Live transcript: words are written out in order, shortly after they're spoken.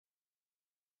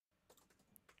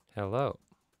Hello.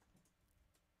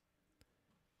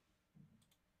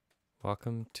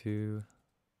 Welcome to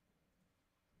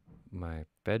my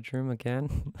bedroom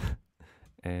again.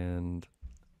 And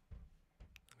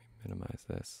let me minimize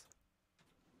this.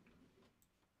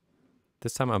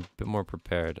 This time I'm a bit more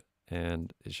prepared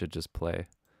and it should just play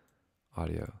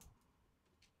audio.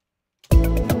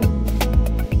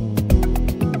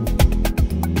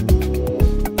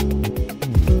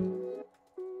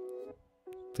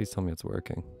 Please tell me it's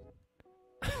working.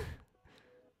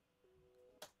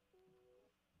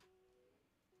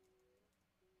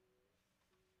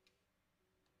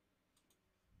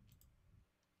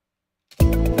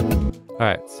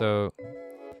 Alright, so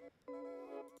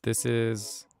this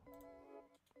is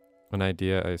an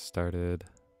idea I started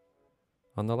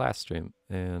on the last stream,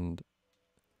 and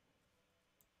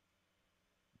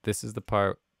this is the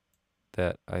part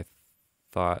that I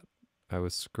thought I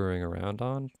was screwing around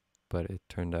on, but it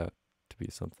turned out to be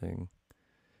something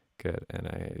good, and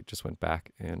I just went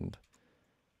back and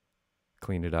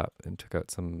cleaned it up and took out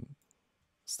some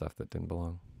stuff that didn't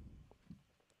belong.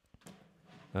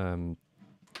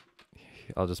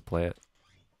 I'll just play it.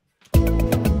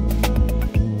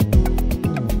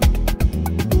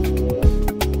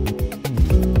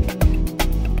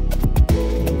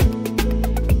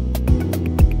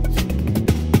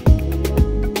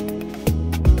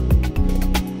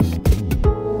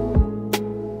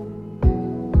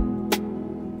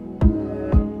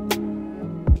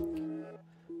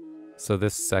 So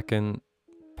this second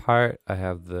part, I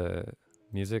have the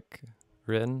music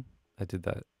written. I did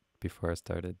that before I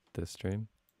started this stream.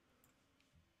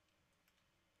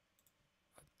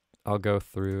 I'll go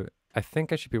through. I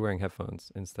think I should be wearing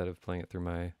headphones instead of playing it through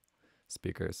my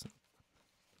speakers.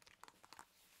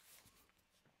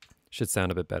 Should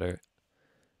sound a bit better.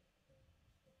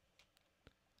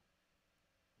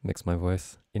 Mix my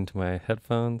voice into my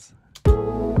headphones.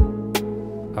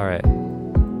 All right.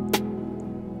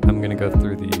 I'm going to go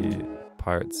through the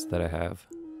parts that I have.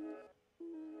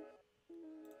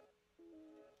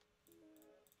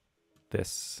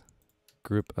 This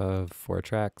group of 4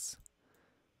 tracks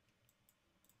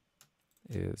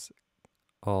is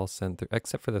all sent through,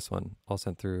 except for this one, all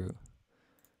sent through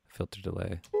filter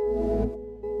delay.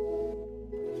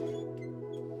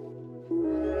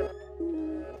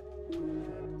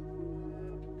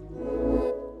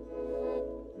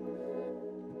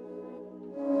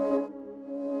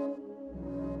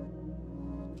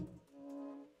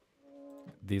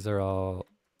 These are all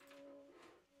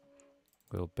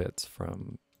little bits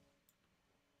from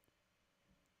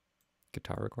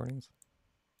guitar recordings.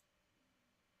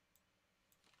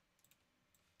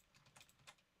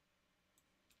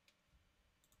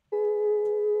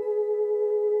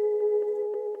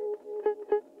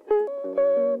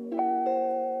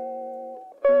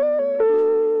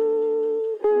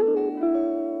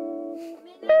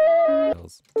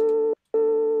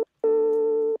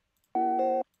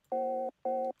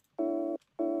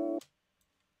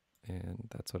 And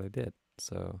that's what I did.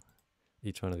 So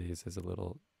each one of these is a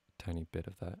little tiny bit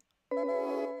of that.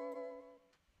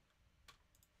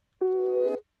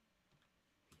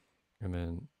 And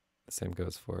then the same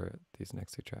goes for these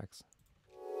next 2 tracks.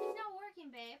 It's not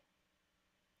working, babe.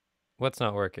 What's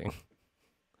not working?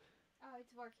 Oh,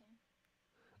 it's working.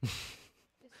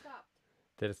 It stopped.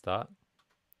 Did it stop?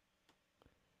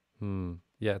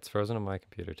 Yeah, it's frozen on my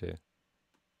computer too.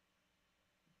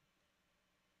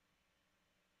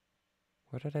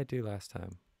 What did I do last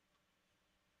time?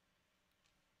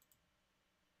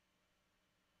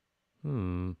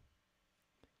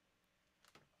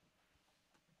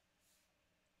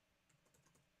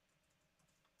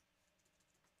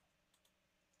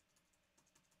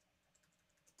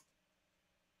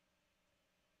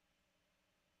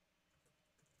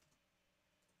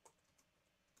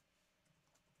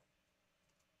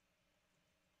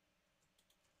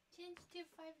 Change to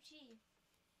 5G.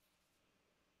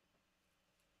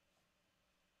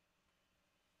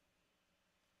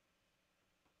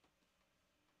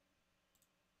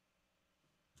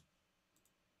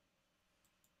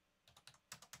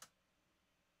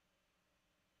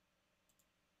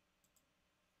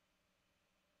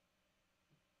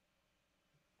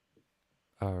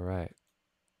 All right.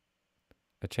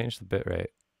 I changed the bit rate,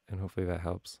 and hopefully that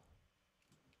helps.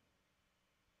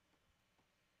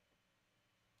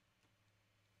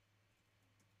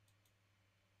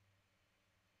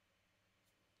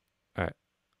 All right.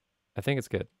 I think it's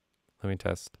good. Let me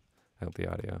test out the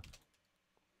audio.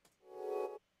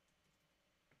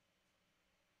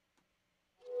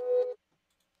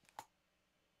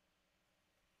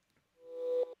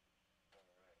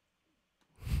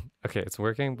 Okay, it's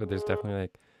working, but there's definitely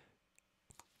like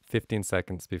 15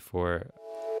 seconds before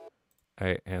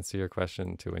I answer your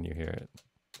question to when you hear it.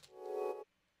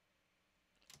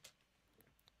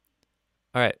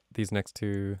 All right, these next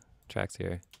two tracks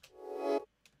here.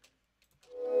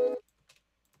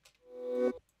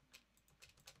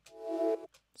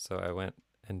 So I went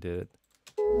and did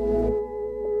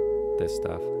this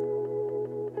stuff.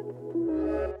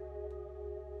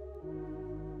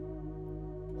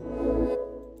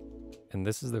 And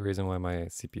this is the reason why my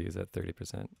CPU is at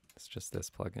 30%. It's just this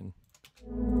plugin.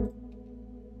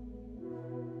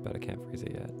 But I can't freeze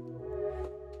it yet.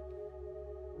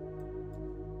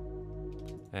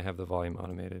 I have the volume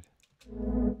automated.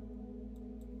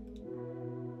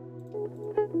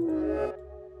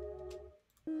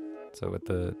 So with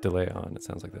the delay on, it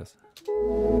sounds like this.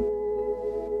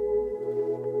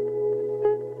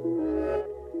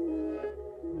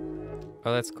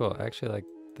 Oh, that's cool. I actually like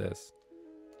this.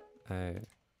 I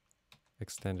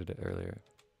extended it earlier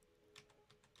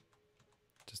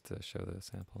just to show the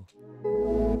sample.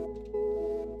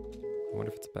 I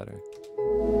wonder if it's better.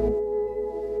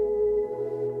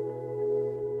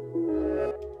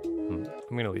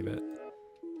 I'm gonna leave it.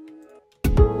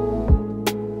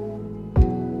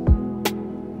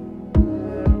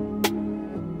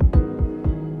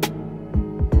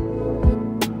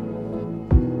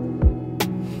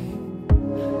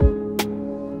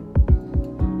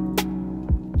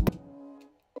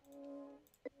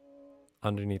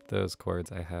 Underneath those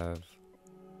chords, I have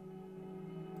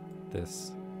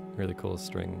this really cool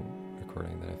string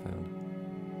recording that I found.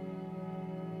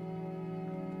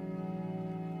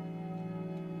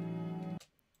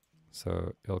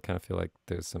 So it'll kind of feel like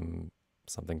there's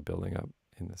something building up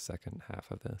in the second half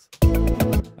of this.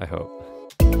 I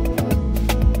hope.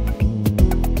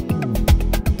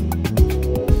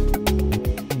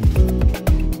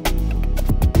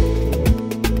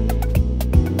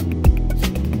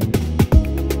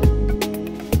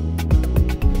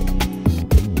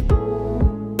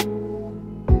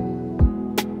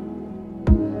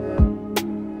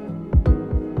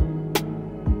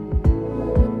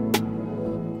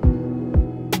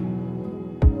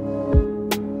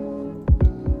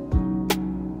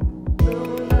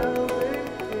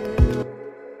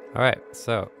 All right,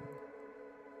 so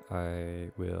I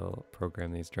will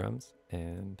program these drums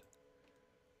and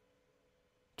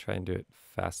try and do it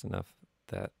fast enough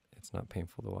that it's not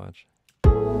painful to watch.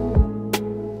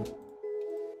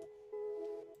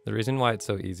 The reason why it's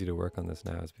so easy to work on this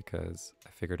now is because I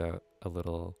figured out a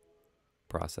little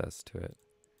process to it.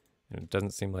 And it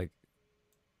doesn't seem like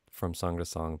from song to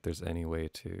song there's any way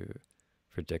to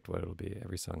predict what it'll be.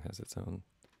 Every song has its own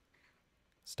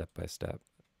step-by-step.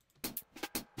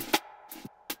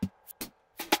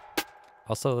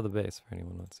 Also the bass, for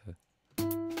anyone who wants to.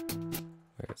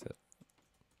 Where is it?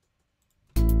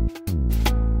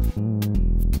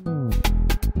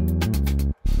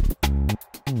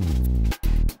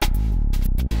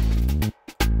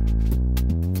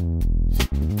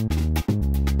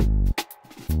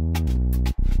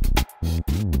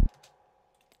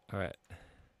 All right.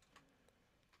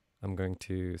 I'm going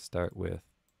to start with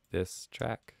this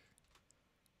track.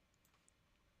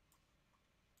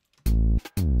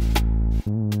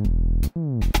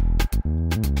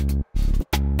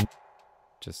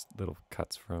 Just little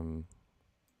cuts from,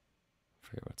 I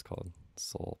forget what it's called,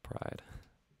 Soul Pride.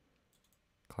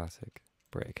 Classic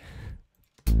break.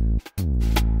 I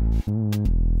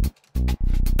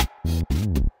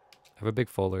have a big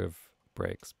folder of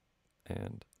breaks,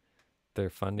 and they're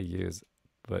fun to use,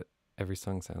 but every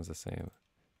song sounds the same.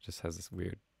 It just has this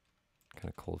weird kind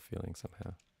of cold feeling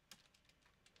somehow.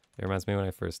 It reminds me when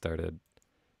I first started,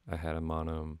 I had a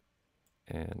monome,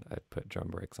 and I'd put drum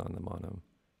breaks on the monome.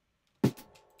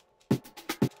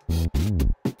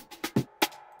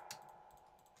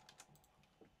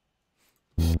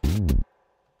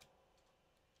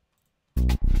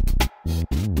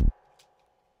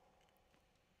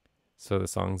 So the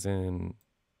song's in,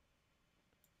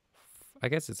 I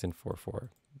guess it's in 4/4,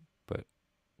 but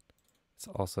it's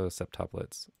also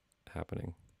septuplets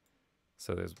happening.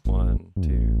 So there's 1,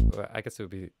 2, I guess it would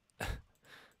be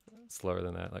slower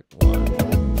than that, like 1,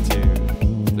 2,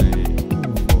 3,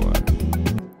 4.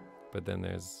 But then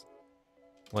there's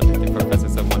 1, 2, 3, 4, 5,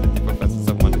 6, 7, 1, 2, 3, 4, 5, 6,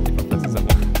 7, 1, 2, 3, 4, 5, 6, 7,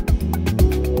 1.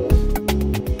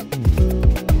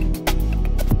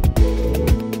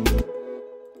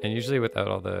 And usually without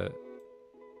all the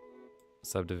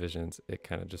subdivisions, it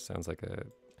kind of just sounds like a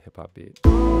hip-hop beat.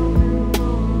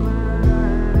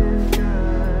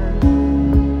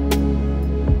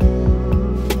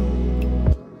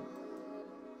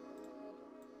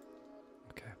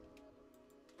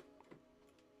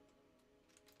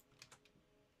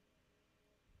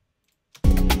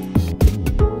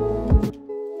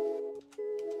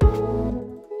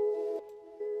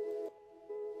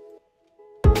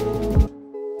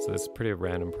 it's a pretty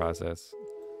random process.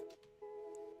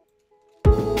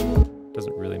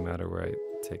 Doesn't really matter where I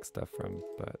take stuff from,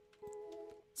 but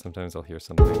sometimes I'll hear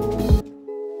something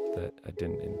that I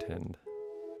didn't intend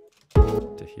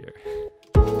to hear.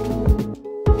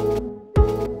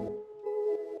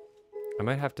 I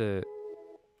might have to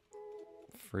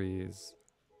freeze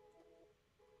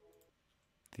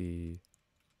the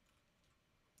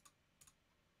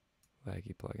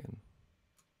laggy plugin.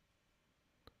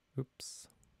 Oops,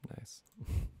 nice.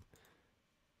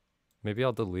 Maybe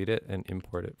I'll delete it and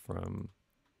import it from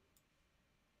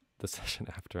the session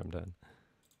after I'm done.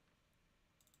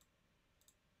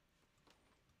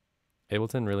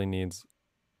 Ableton really needs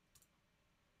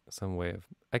some way of...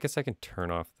 I guess I can turn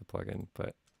off the plugin,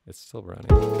 but it's still running.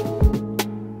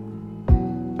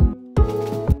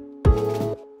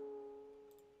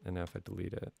 And now if I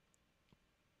delete it...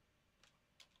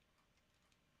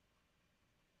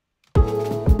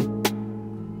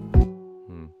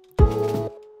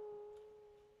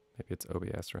 Maybe it's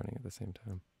OBS running at the same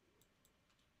time.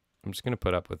 I'm just going to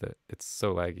put up with it. It's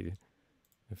so laggy.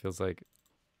 It feels like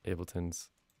Ableton's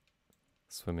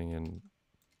swimming in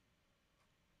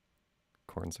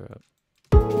corn syrup.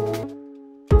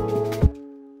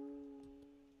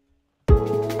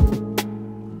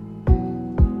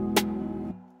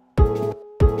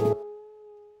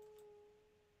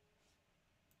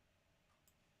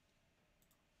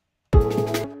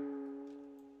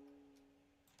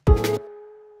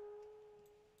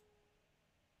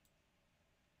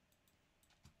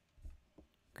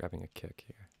 Grabbing a kick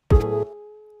here.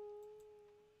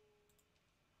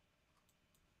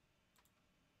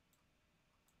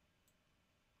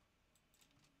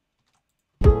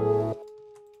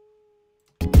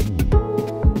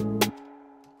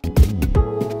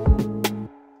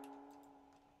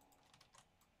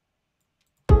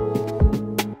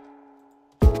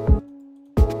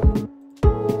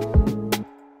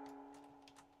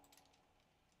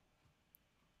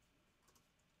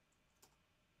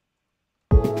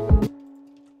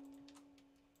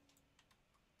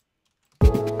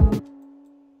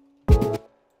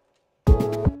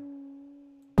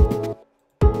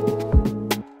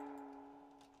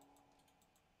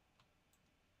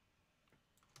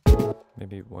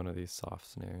 Maybe one of these soft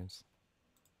snares.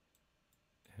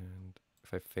 And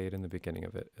if I fade in the beginning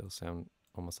of it, it'll sound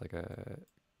almost like a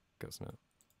ghost note.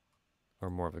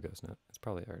 Or more of a ghost note. It's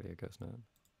probably already a ghost note.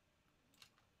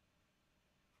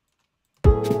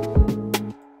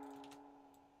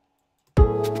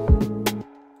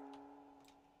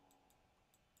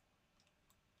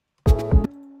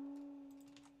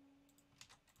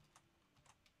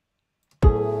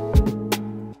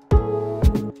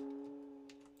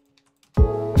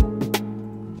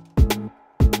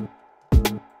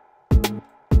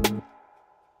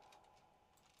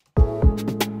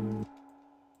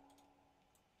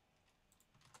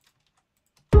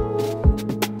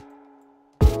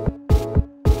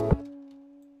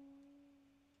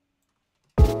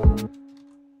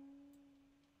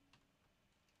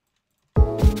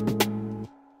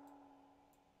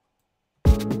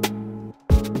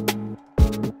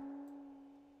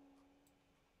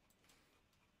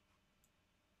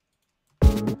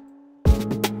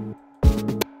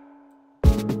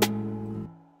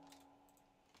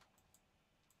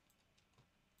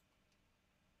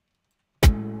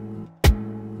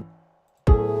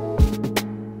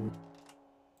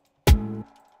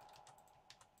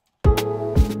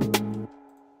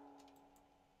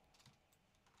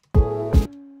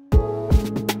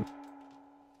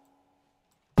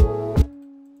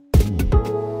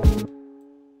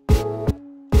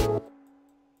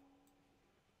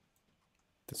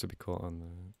 This would be cool on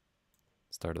the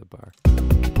start of the bar.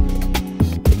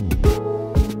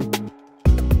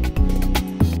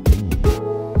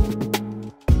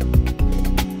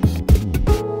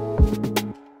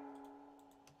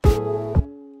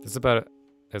 This is about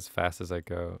as fast as I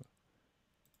go,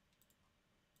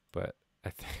 but I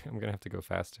think I'm gonna have to go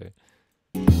faster.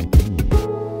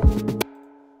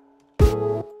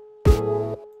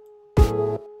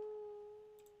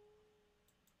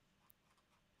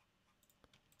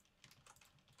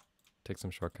 Take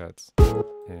some shortcuts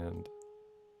and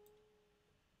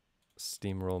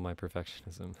steamroll my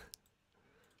perfectionism.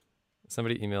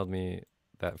 Somebody emailed me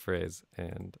that phrase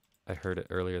and I heard it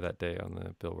earlier that day on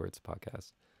the Bill Words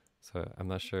podcast. So I'm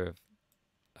not sure if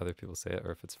other people say it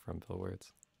or if it's from Bill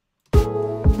Words.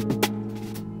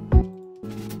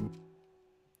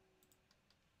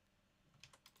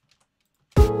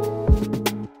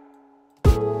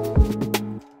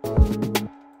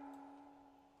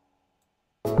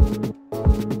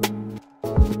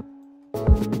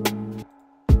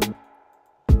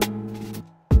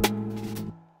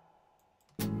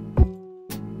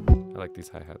 like these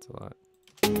hi-hats a lot.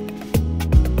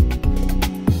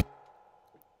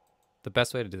 The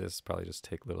best way to do this is probably just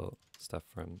take little stuff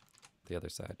from the other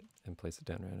side and place it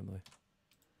down randomly.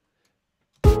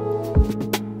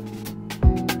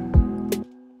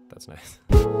 That's nice.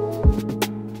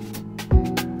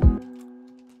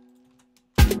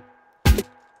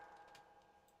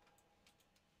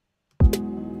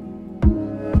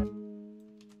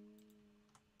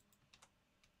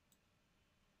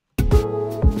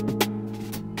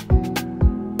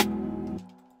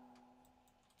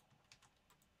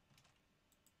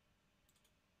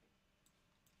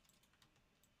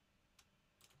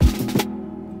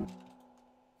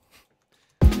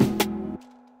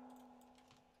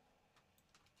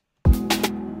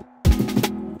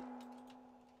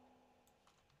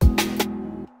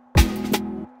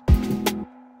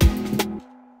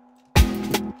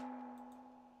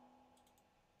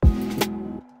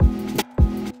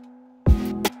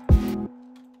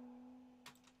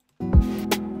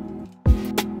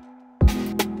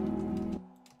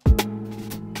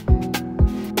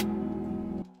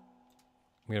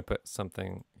 I'm going to put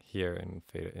something here and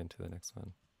fade it into the next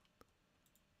one.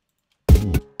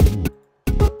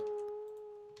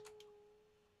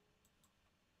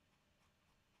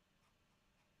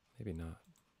 Maybe not.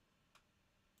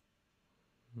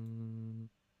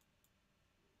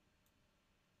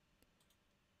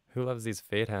 Who loves these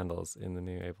fade handles in the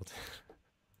new Ableton?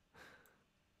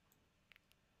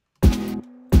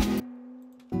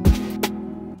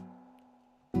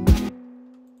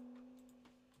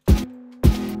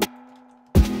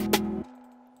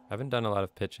 I haven't done a lot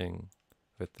of pitching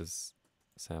with this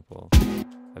sample.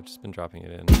 I've just been dropping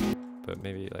it in, but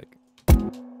maybe like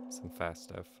some fast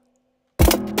stuff.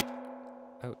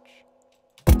 Ouch.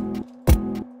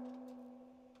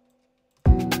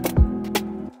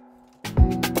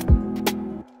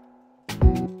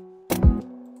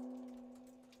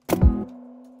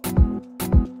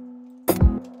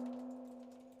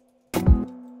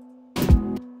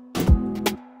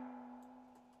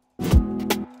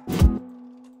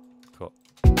 Cool.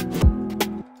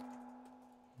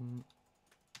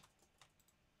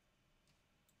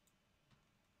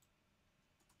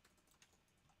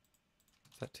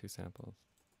 Is that 2 samples?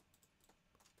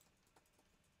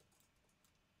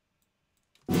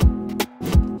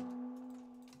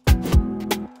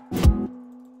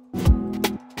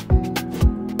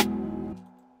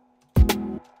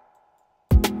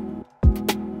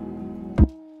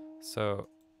 So,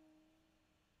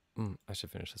 I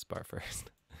should finish this bar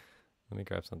first. Let me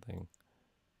grab something.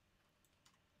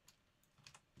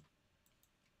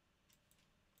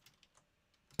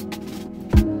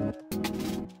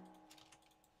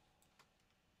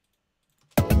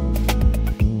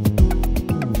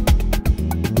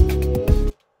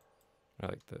 I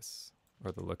like this,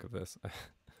 or the look of this.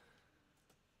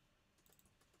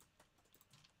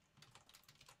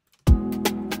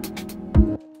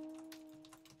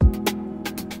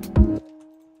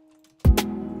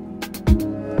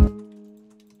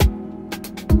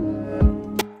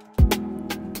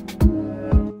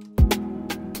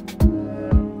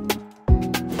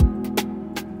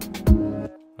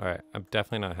 Alright, I'm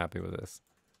definitely not happy with this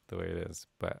the way it is,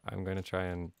 but I'm going to try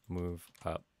and move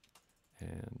up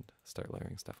and start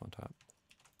layering stuff on top.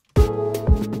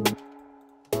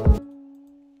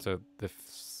 So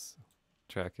this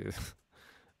track is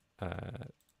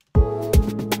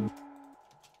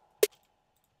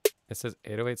it says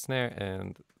 808 snare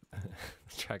and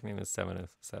the track name is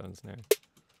 707 snare.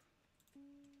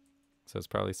 So it's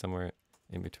probably somewhere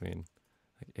in between,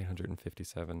 like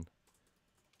 857,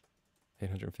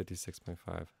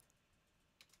 856.5,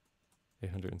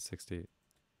 860.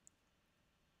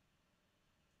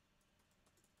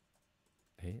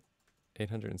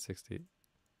 860,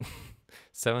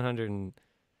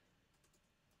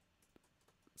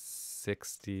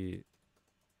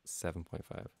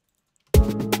 767.5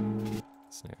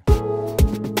 snare.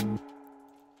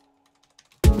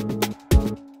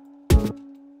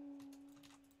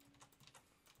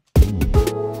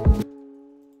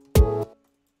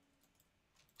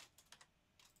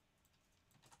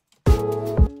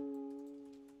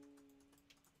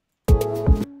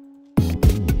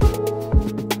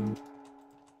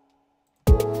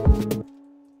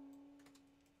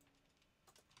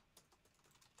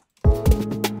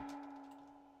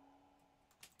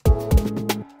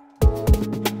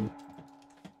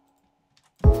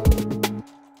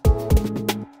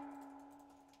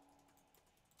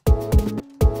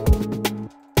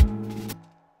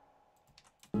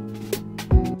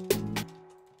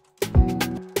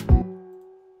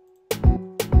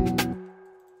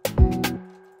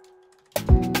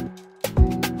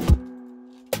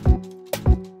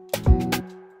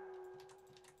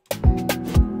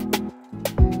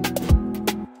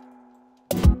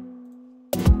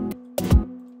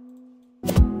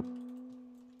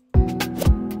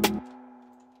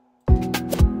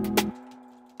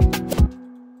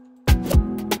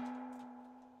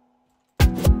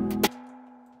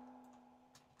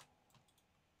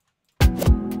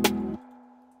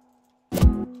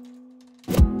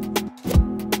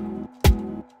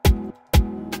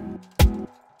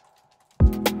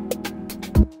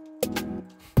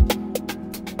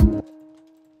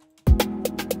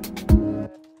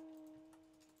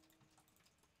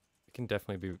 can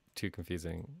definitely be too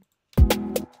confusing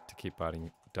to keep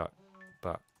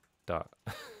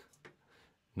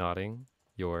nodding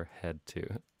your head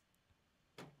to.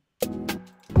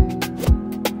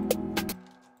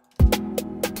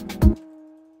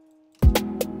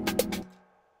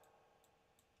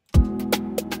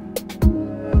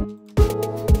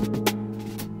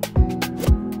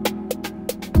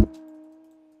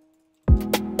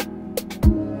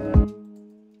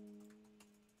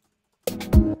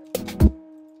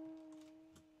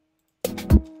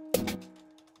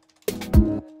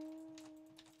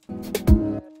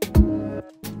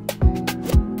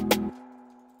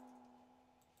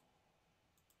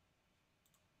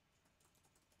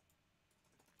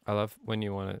 I love when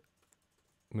you want to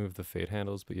move the fade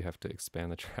handles, but you have to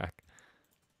expand the track.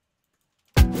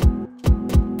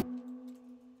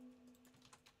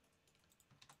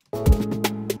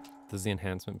 Does the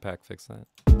enhancement pack fix that?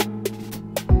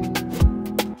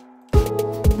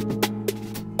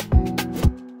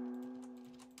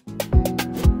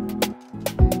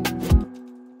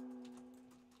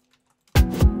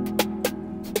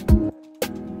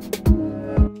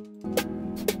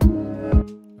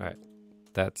 Alright,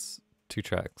 that's 2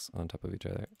 tracks on top of each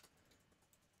other.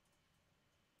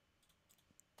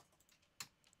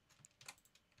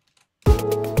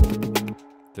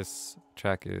 This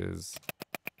track is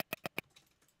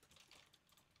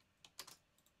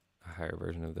a higher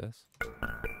version of this.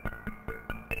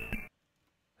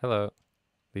 Hello,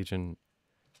 Legion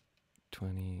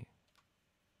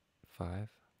 25,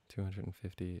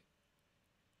 250.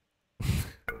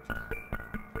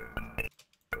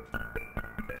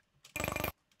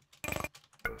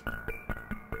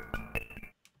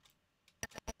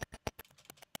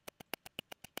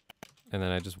 And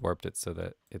then I just warped it so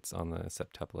that it's on the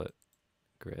septuplet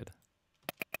grid.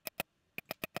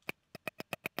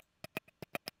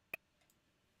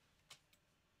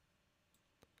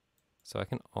 So I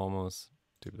can almost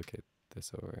duplicate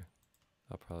this over.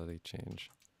 I'll probably change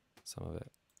some of it.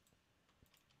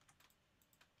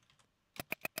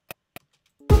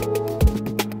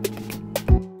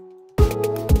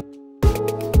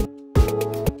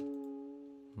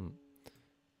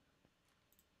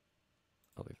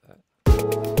 I'll leave that.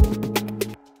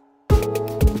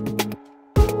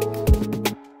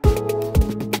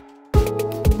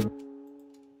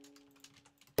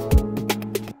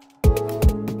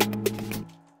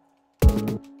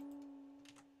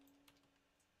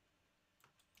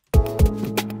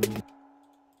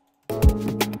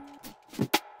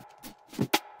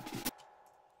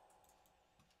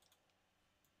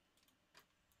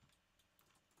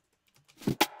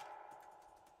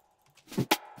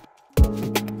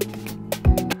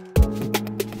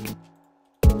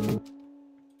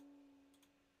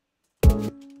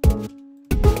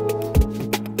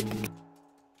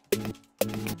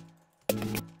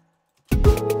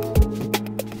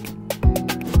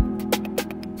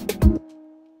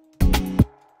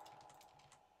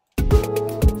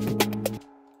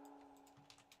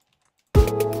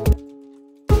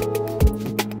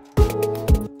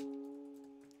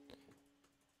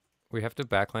 We have to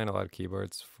backline a lot of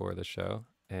keyboards for the show,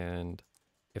 and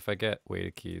if I get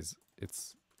weighted keys,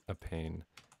 it's a pain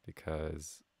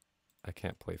because I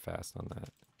can't play fast on that.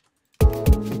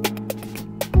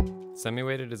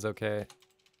 Semi-weighted is okay,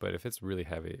 but if it's really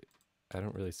heavy, I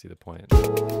don't really see the point.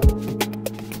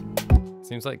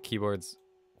 Seems like keyboards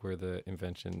were the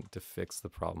invention to fix the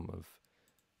problem of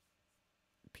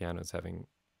pianos having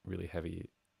really heavy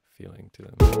feeling to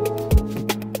them.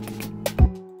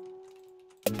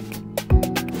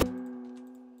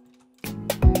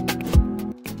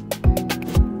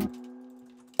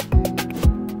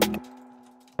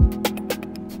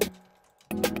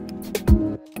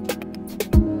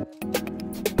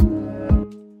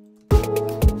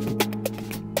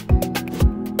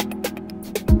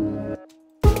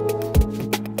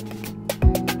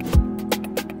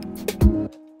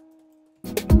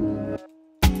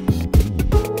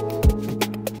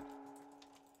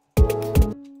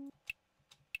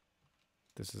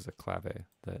 This is a clave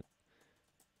that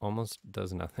almost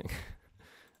does nothing.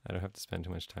 I don't have to spend too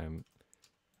much time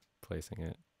placing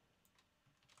it.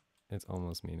 It's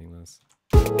almost meaningless.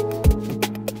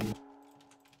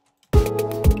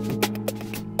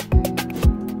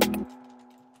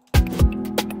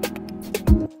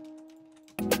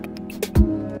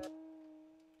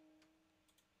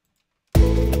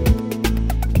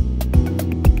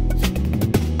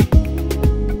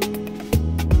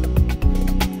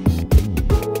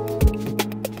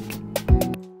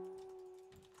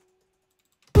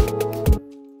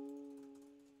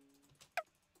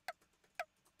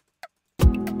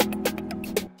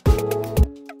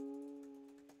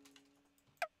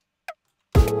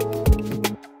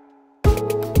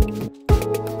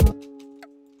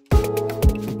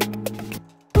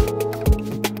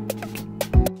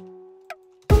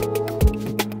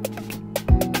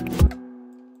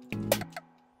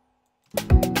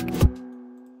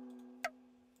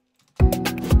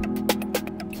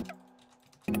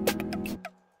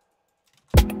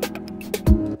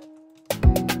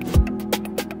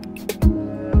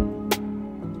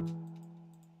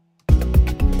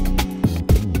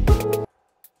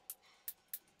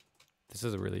 This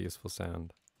is a really useful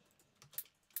sound.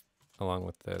 Along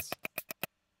with this.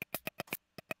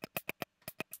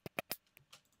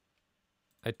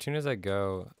 I tune as I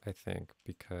go, I think,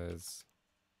 because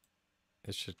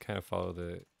it should kind of follow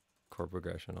the chord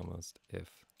progression almost,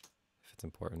 if it's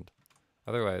important.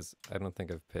 Otherwise, I don't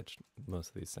think I've pitched most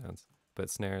of these sounds. But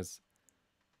snares,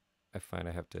 I find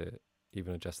I have to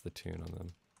even adjust the tune on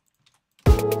them.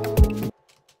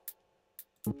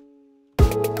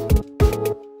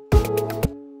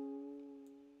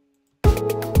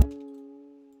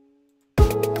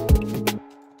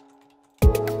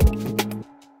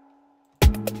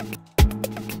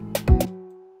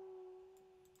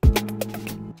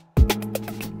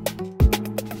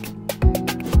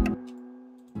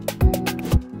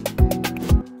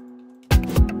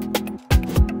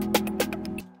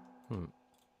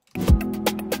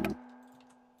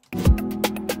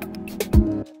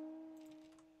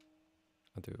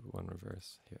 I'll do one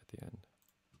reverse here at the end.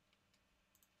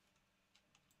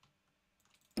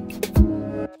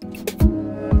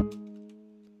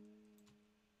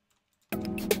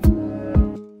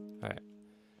 Alright.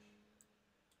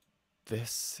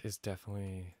 This is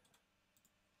definitely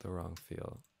the wrong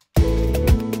feel.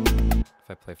 If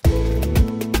I play from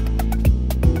here.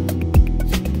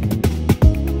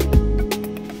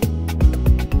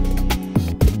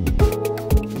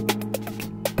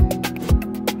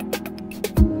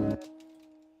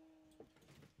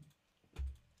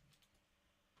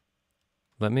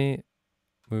 Let me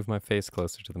move my face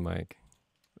closer to the mic.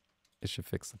 It should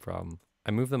fix the problem. I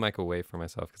moved the mic away from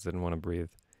myself because I didn't want to breathe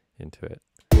into it.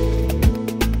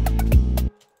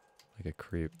 Like a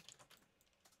creep.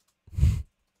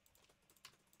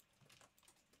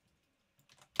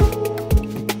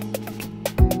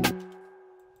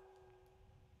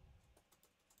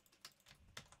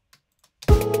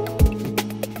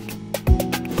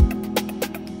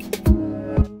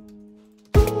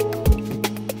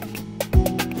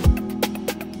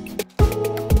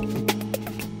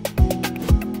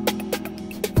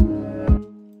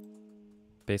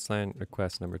 Baseline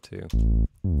request number 2.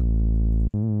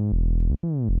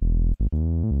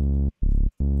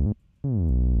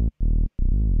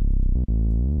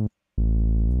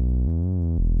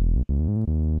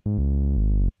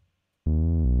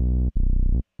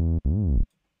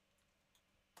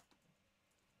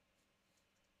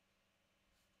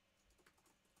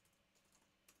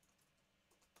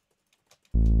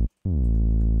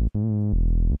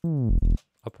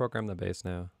 I'll program the bass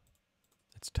now.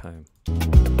 It's time.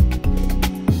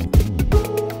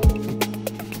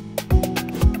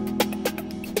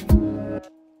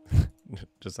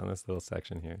 Just on this little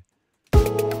section here.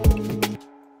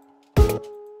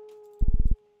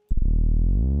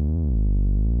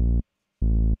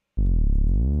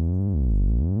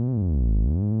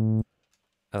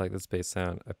 I like this bass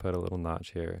sound. I put a little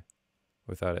notch here.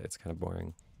 Without it, it's kind of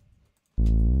boring.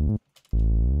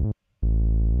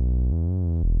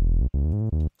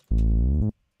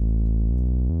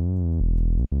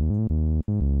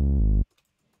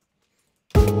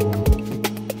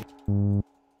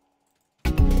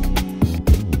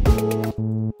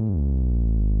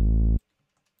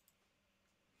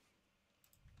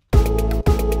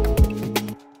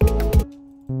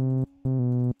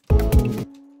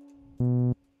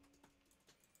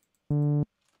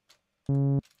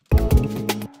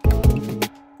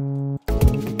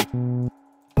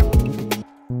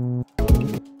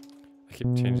 I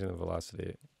keep changing the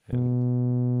velocity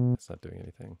and it's not doing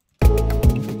anything.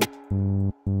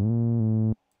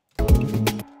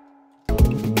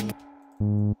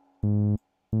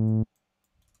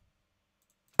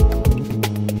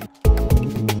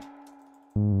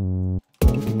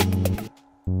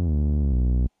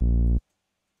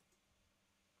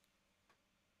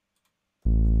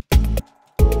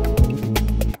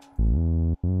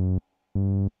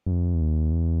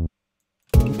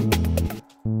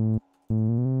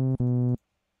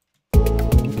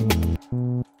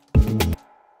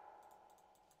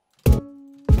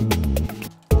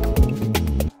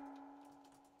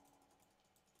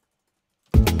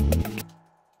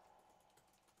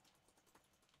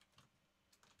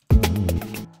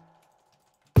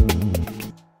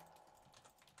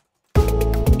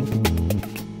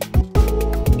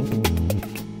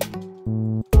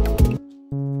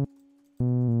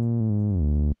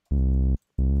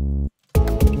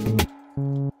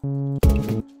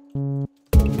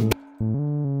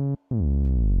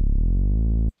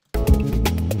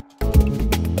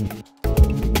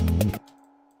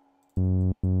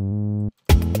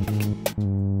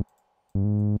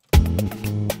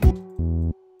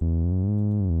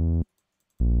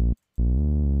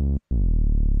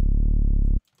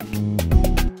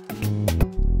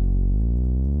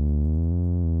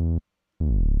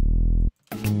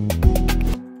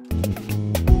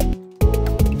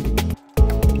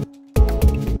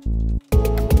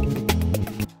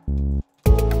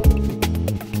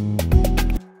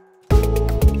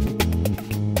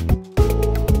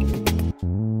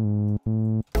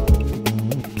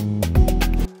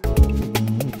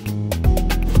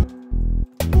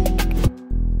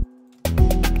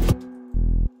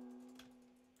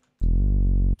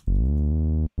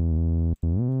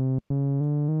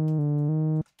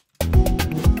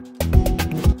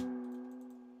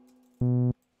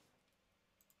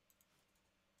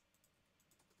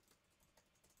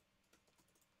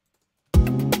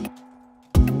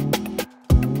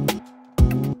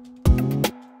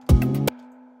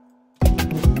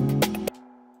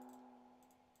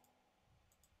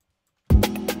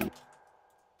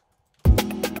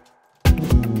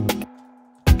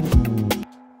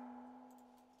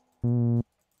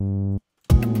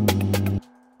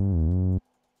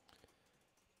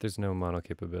 There's no mono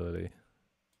capability.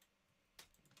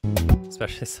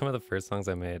 Especially some of the first songs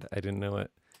I made. I didn't know what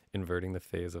inverting the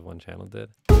phase of one channel did.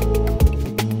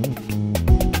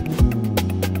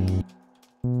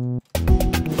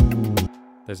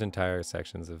 There's entire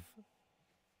sections of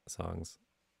songs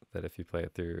that if you play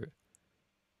it through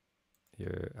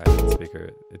your iPhone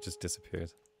speaker, it just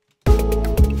disappears.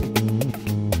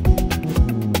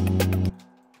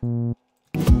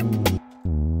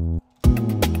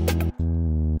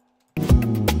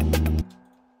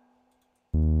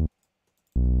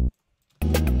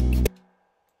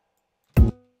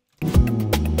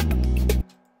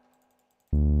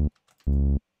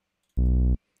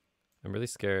 I'm really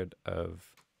scared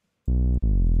of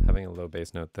having a low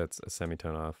bass note that's a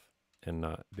semitone off and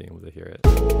not being able to hear it.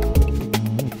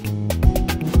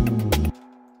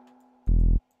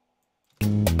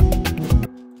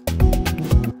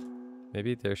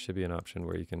 Maybe there should be an option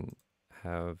where you can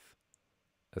have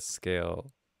a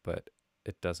scale, but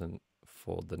it doesn't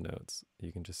fold the notes.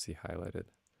 You can just see highlighted.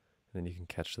 And then you can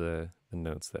catch the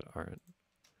notes that aren't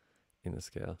in the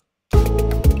scale.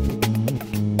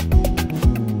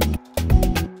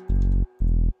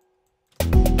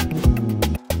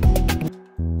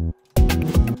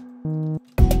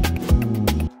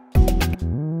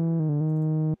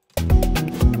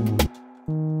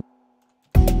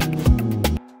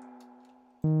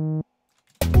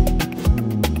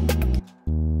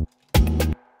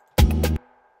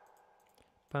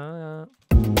 Ba.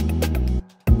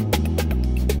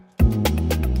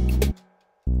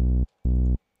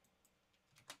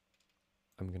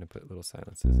 I'm going to put little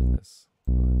silences in this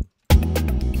one.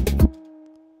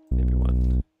 Maybe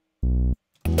one.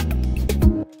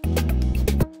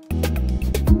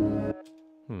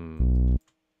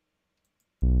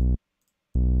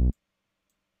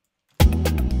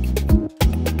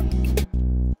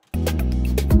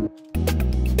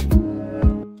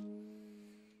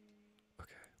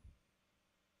 Okay.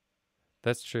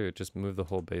 That's true. Just move the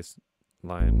whole bass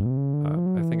line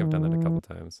up. I think I've done that a couple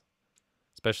times.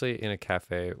 Especially in a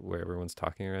cafe where everyone's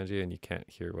talking around you and you can't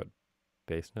hear what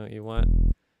bass note you want.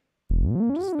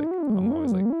 I'm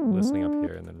always like listening up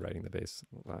here and then writing the bass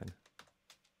line.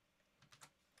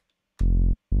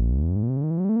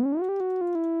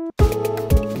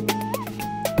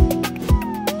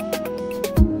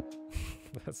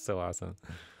 That's so awesome.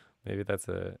 Maybe that's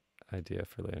an idea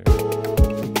for later.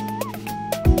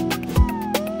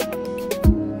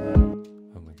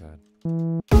 Oh my god.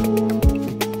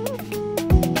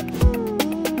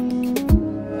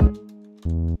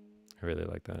 I really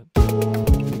like that. I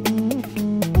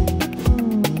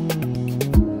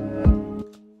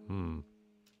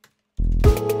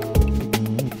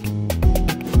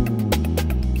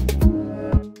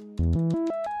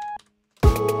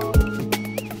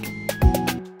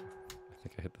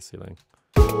think I hit the ceiling.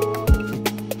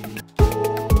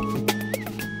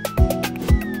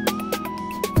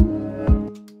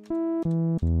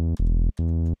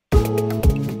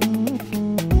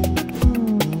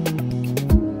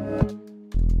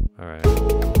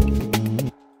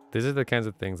 These are the kinds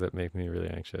of things that make me really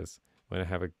anxious, when I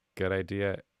have a good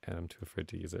idea and I'm too afraid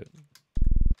to use it.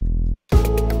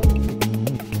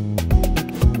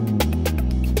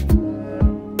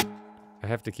 I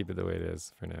have to keep it the way it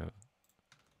is for now.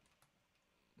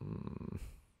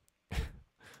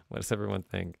 What does everyone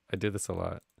think? I do this a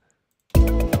lot.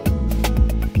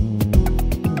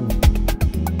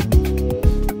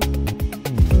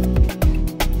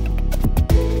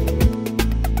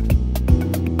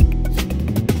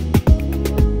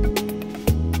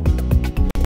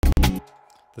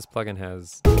 This plugin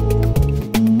has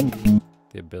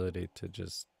the ability to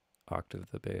just octave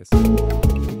the bass.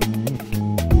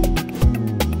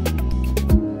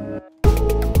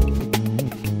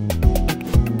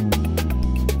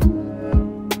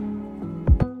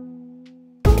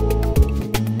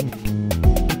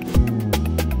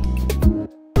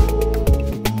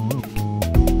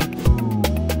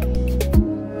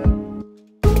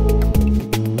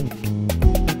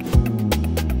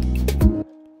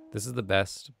 This is the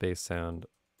best bass sound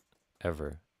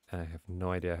ever. I have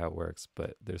no idea how it works,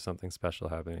 but there's something special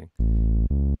happening.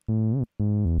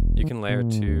 You can layer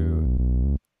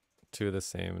two of the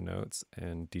same notes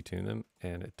and detune them,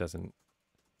 and it doesn't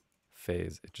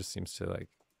phase. It just seems to like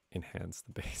enhance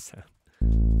the bass sound.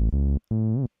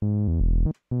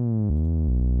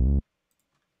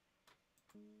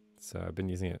 So I've been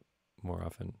using it more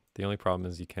often. The only problem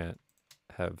is you can't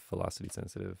have velocity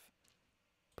sensitive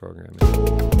programming.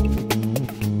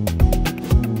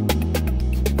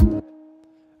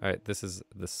 All right, this is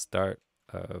the start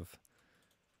of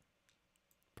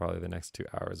probably the next 2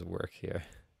 hours of work here.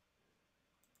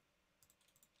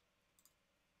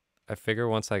 I figure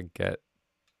once I get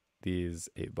these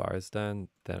 8 bars done,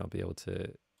 then I'll be able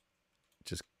to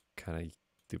just kind of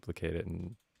duplicate it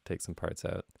and take some parts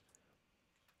out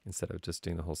instead of just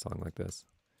doing the whole song like this.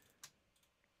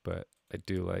 But I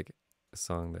do like a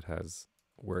song that has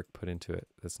work put into it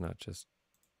that's not just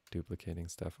duplicating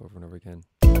stuff over and over again.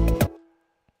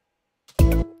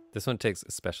 This one takes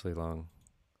especially long.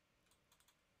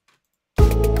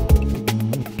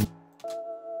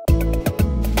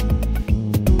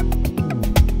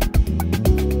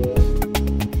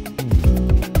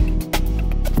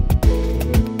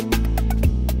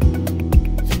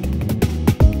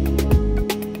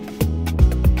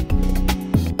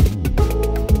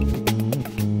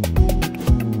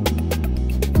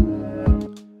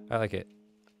 I like it.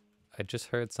 I just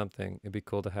heard something. It'd be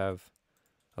cool to have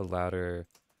a louder,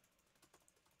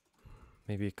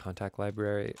 maybe a contact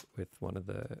library with one of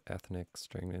the ethnic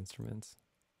string instruments.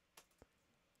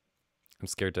 I'm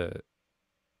scared to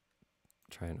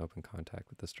try and open contact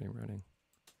with the stream running.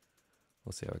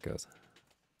 We'll see how it goes.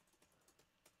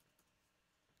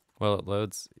 While it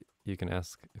loads, you can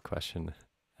ask a question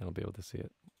and I'll be able to see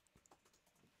it.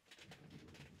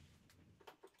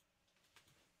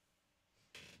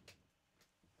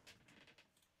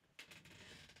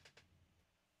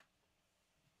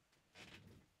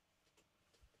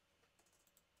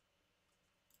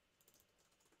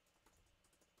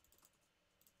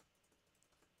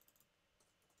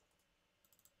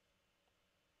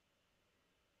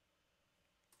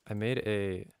 I made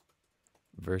a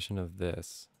version of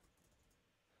this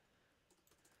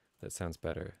that sounds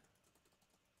better.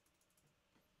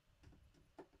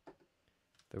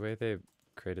 The way they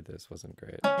created this wasn't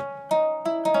great.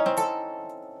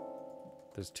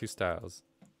 There's 2 styles.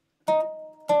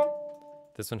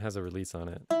 This one has a release on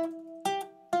it,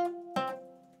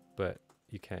 but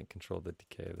you can't control the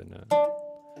decay of the note.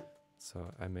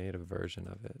 So I made a version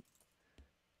of it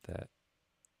that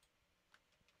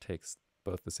takes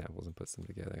both the samples and puts them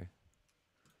together.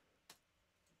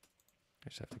 I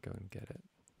just have to go and get it.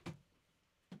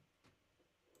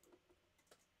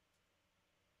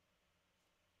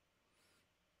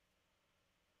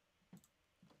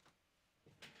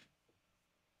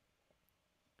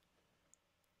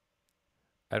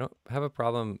 I don't have a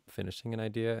problem finishing an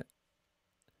idea.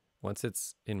 Once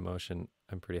it's in motion,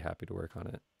 I'm pretty happy to work on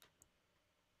it.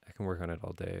 I can work on it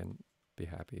all day and be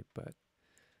happy, but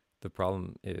the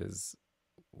problem is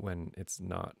when it's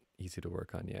not easy to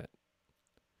work on yet.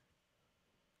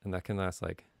 And that can last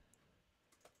like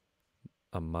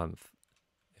a month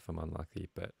if I'm unlucky,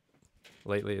 but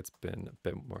lately it's been a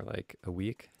bit more like a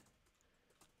week.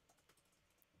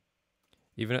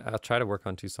 Even I'll try to work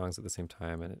on 2 songs at the same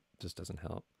time and it just doesn't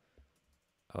help.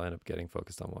 I'll end up getting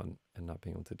focused on one and not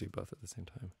being able to do both at the same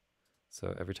time.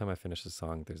 So every time I finish a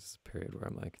song, there's this period where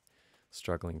I'm like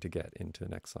struggling to get into the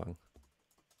next song.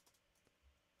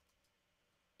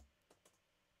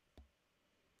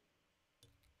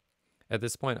 At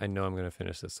this point, I know I'm going to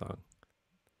finish this song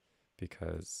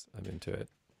because I'm into it.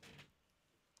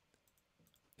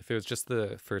 If it was just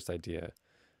the first idea,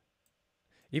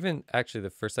 even actually the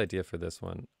first idea for this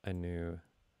one, I knew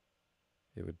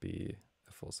it would be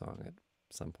a full song at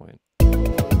some point.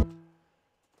 Where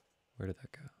did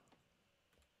that go?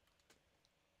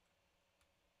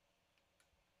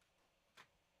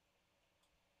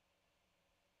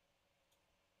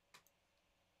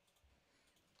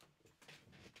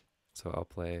 So I'll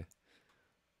play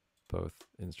both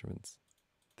instruments,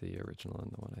 the original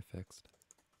and the one I fixed.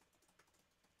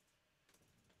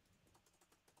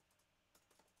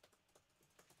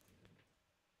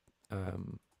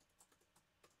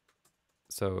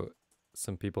 So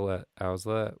some people at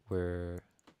Ausla were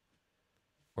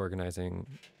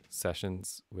organizing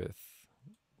sessions with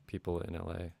people in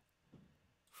LA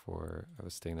I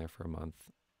was staying there for a month,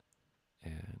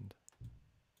 and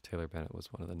Taylor Bennett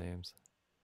was one of the names.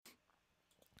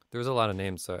 There was a lot of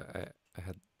names, so I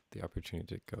had the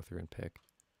opportunity to go through and pick.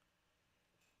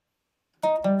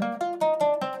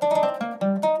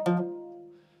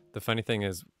 The funny thing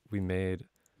is, we made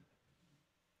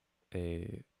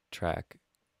a track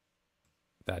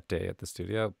that day at the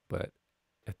studio, but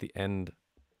at the end,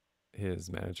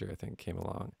 his manager, I think, came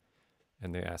along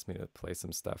and they asked me to play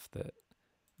some stuff that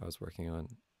I was working on,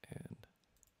 and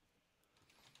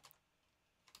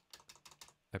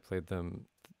I played them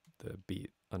the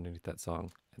beat underneath that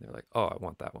song, and they're like, "Oh, I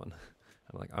want that one."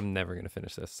 I'm like, "I'm never gonna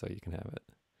finish this, so you can have it."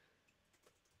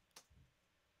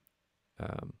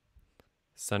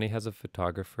 Sunny has a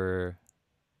photographer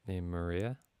named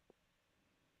Maria,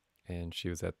 and she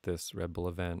was at this Red Bull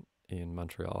event in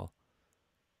Montreal,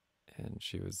 and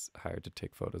she was hired to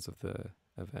take photos of the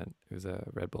event. It was a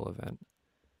Red Bull event,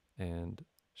 and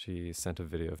she sent a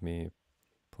video of me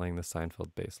playing the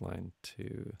Seinfeld bass line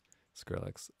to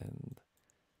Skrillex, and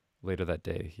later that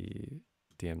day he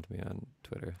DM'd me on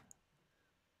Twitter.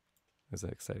 It was an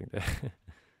exciting day.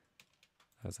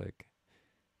 I was like,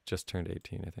 just turned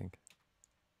 18, I think.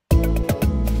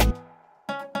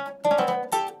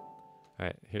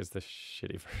 Alright, here's the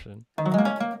shitty version.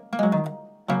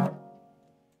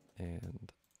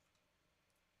 And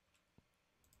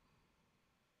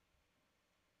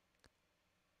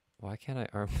why can't I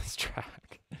arm this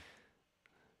track?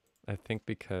 I think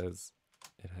because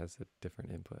it has a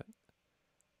different input.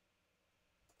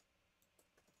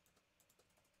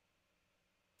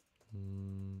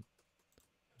 I'm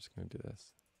just going to do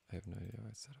this. I have no idea why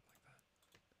it's set up like that.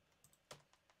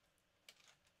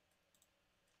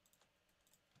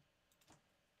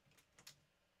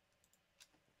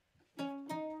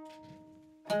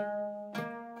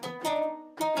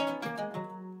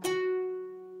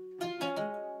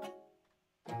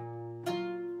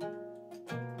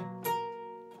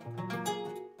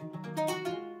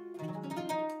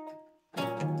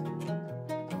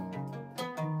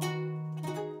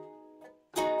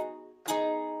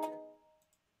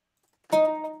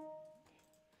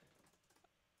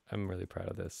 I'm really proud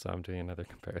of this, so I'm doing another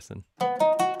comparison.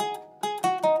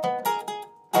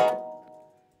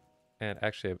 And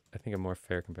actually, I think a more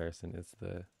fair comparison is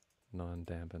the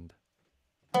non-dampened.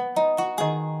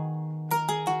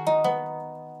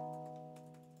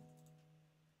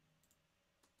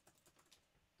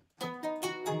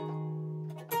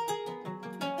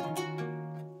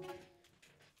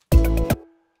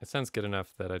 It sounds good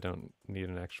enough that I don't need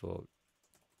an actual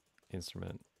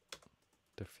instrument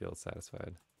to feel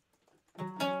satisfied.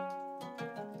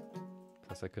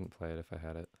 Plus I couldn't play it if I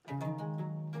had it.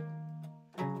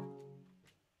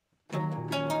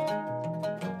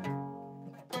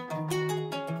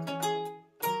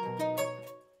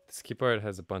 This keyboard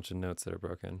has a bunch of notes that are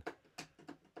broken.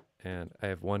 And I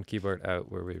have one keyboard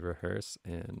out where we rehearse,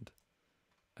 and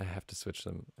I have to switch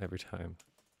them every time.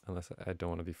 Unless I don't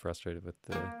want to be frustrated with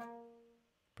the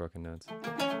broken notes.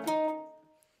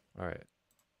 Alright.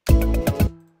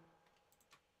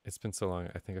 It's been so long,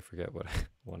 I think I forget what I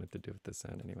wanted to do with this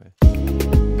sound anyway.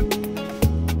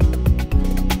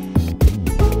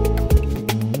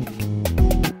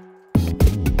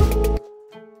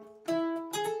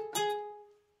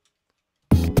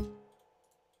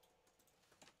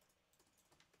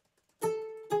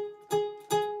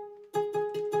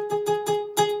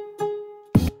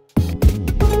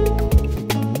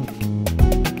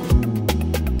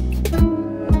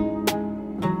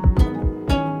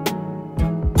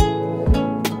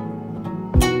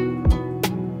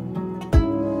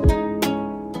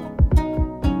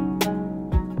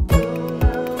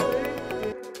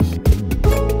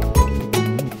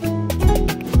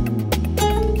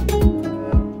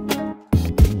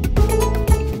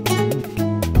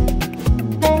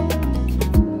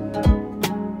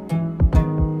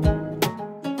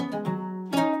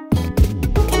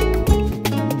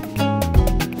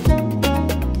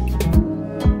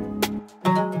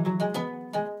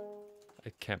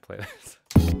 Can't play this.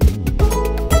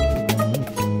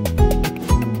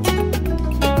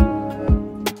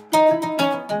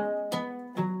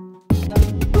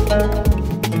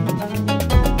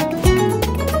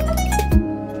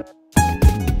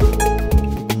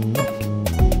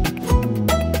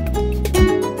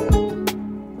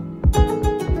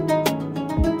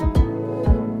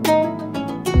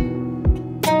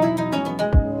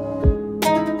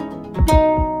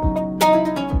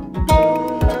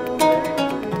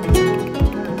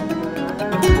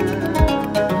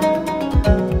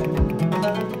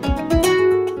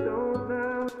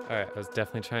 I was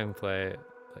definitely trying to play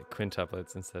like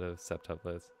quintuplets instead of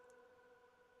septuplets.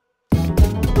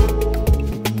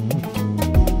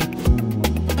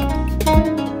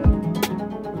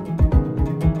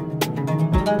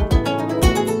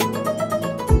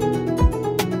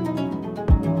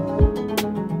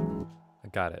 I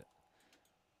got it.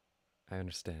 I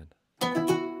understand.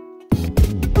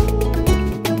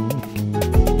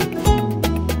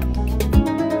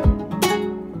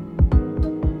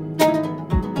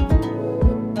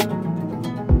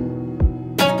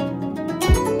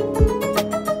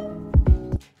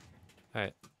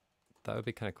 That would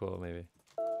be kind of cool, maybe.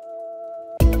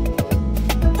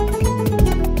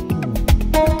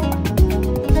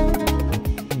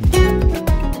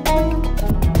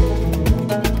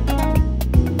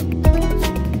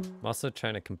 I'm also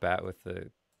trying to combat with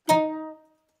the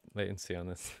latency on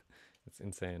this. It's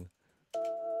insane.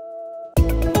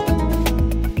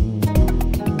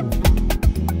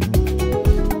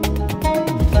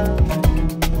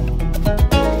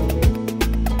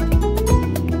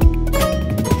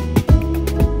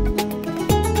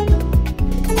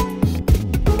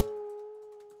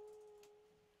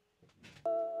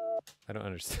 I don't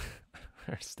understand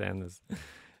understand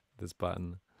this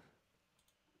button.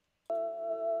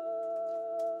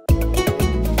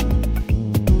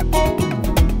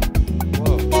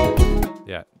 Whoa.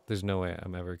 Yeah, there's no way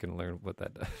I'm ever gonna learn what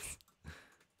that does.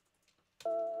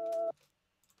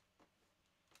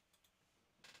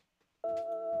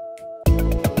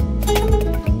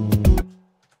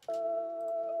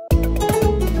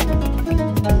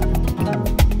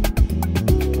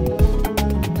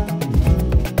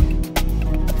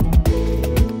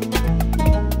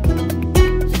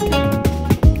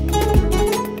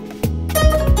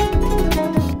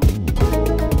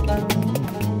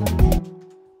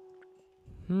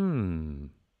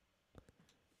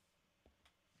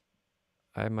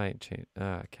 I might change.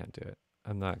 I can't do it.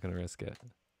 I'm not gonna risk it.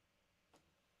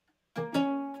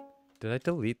 Did I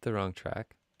delete the wrong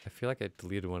track? I feel like I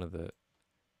deleted one of the...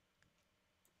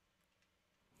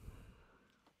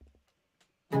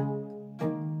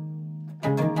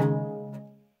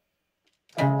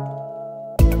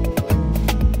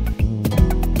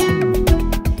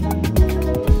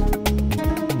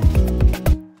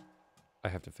 I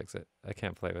have to fix it. I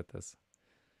can't play with this.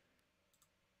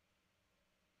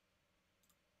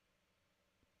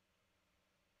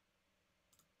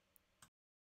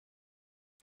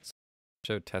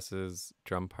 Show Tessa's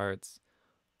drum parts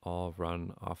all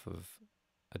run off of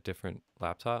a different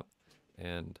laptop,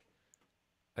 and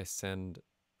I send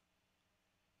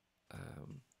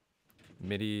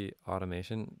MIDI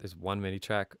automation. There's one MIDI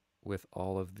track with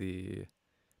all of the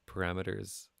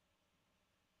parameters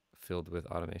filled with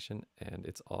automation, and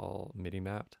it's all MIDI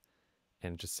mapped,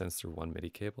 and it just sends through one MIDI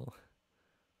cable,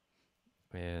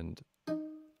 and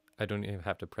I don't even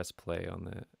have to press play on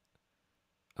the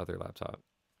other laptop.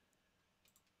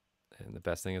 And the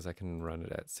best thing is I can run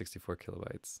it at 64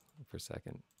 kilobytes per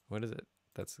second. What is it?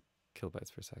 That's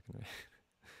kilobytes per second, right?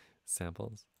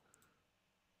 Samples.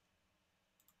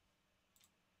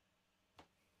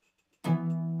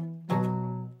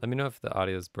 Let me know if the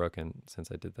audio is broken since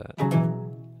I did that.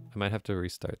 I might have to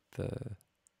restart the...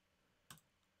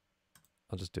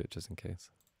 I'll just do it just in case.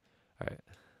 All right.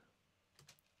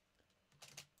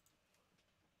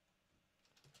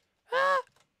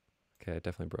 Okay, I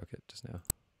definitely broke it just now.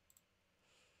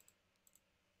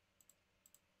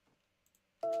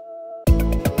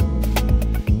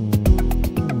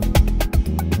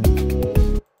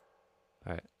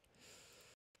 All right.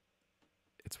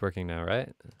 It's working now,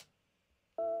 right?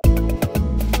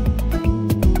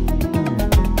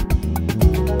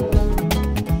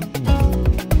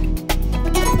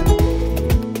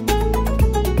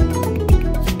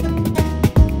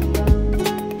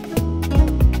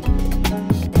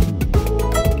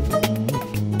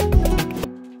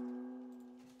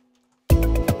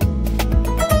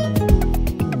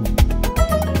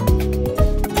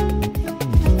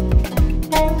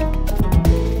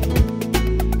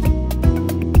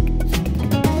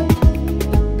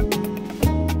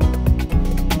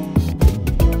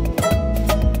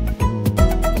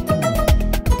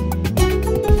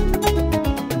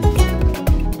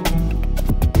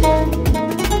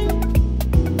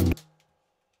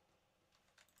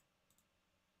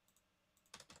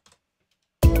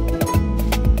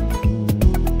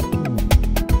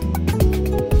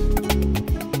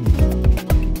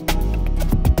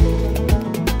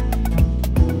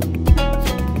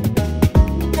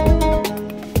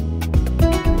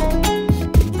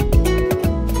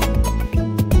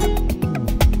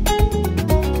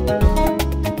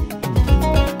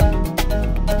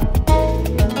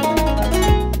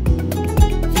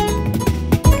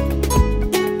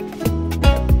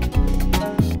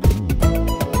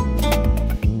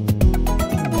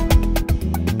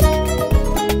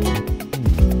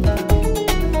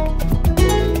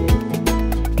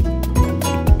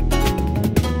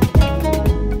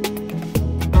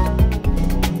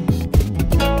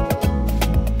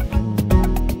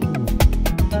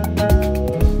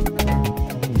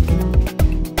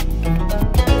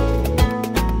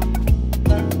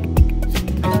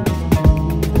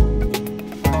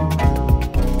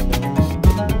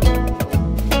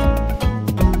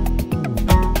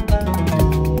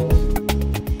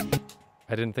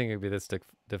 I didn't think it'd be this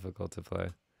difficult to play.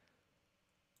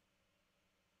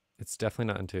 It's definitely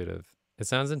not intuitive. It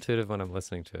sounds intuitive when I'm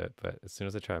listening to it, but as soon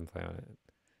as I try and play on it,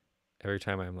 every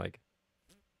time I'm like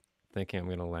thinking I'm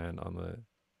gonna land on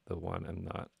the one, I'm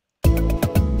not.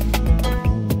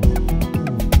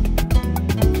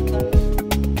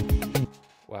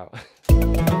 Wow.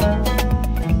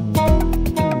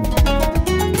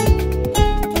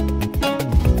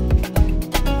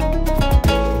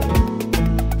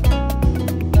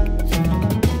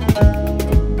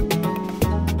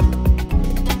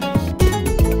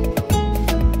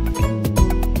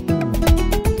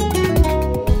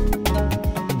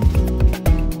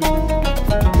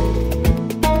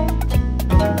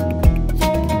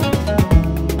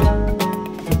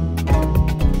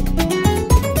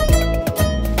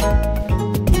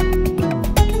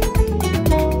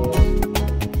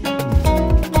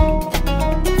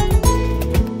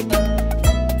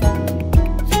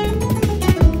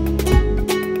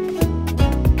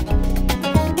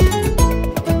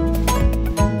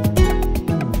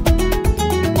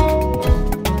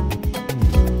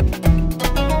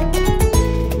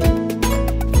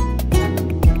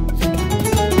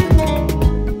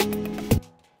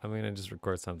 to just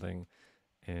record something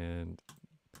and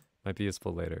might be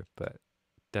useful later, but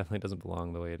definitely doesn't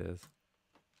belong the way it is.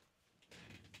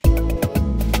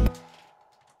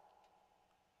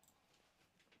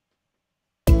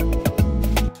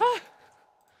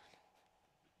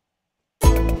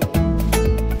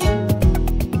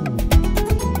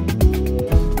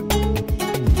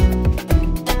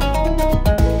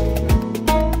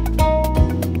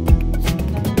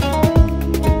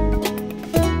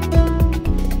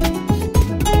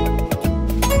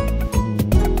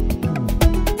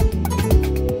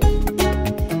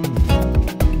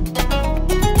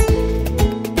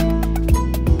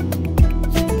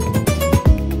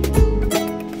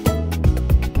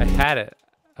 Had it.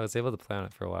 I was able to play on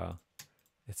it for a while.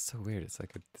 It's so weird. It's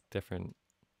like a different.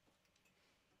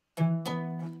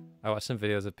 I watched some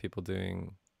videos of people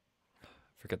doing,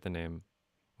 forget the name,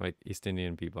 like East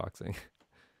Indian beatboxing,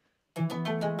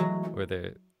 where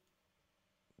they're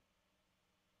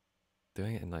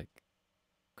doing it in like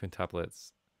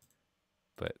quintuplets,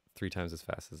 but 3 times as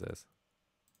fast as this.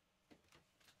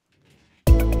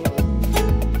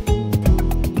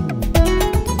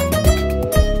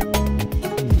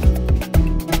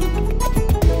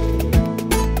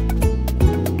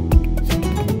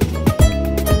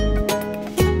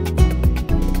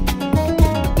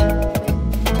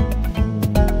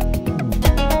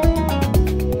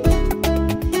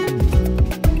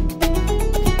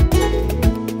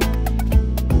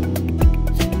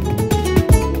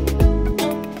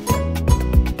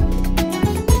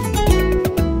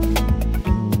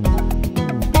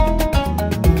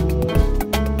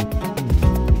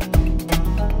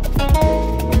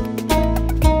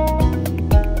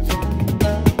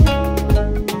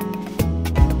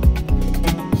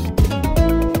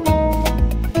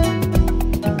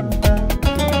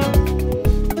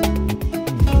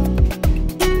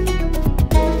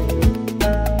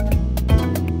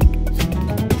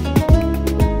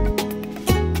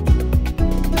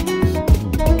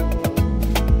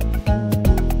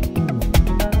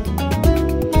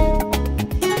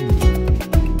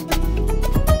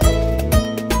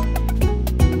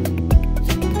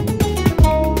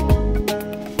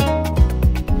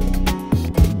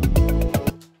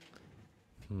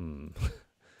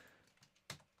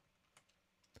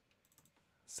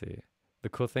 See, the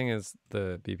cool thing is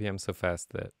the BPM so fast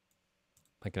that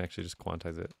I can actually just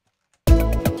quantize it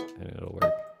and it'll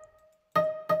work.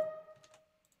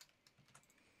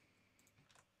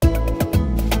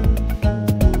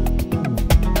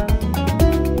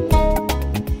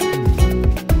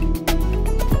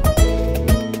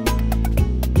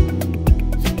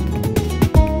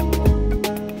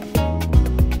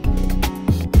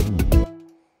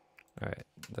 All right,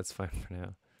 that's fine for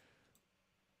now.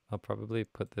 I'll probably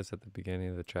put this at the beginning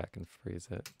of the track and freeze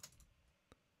it.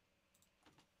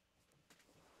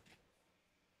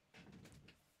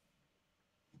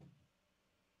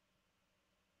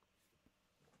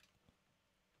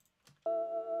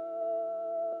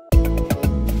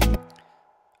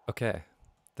 Okay,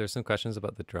 there's some questions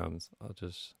about the drums. I'll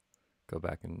just go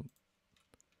back and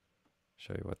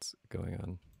show you what's going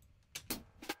on.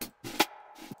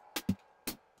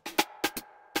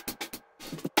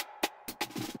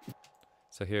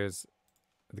 So here's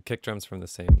the kick drums from the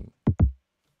same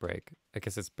break. I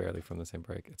guess it's barely from the same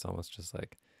break. It's almost just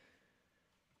like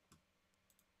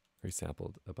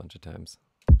resampled a bunch of times.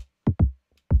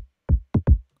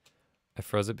 I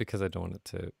froze it because I don't want it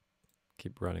to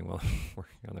keep running while I'm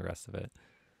working on the rest of it.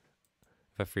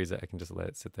 If I freeze it, I can just let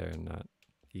it sit there and not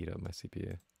eat up my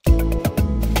CPU.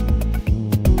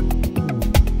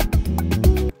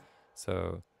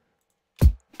 So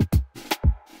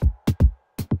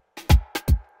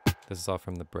this is all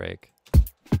from the break.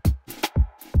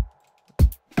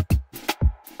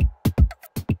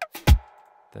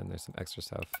 Then there's some extra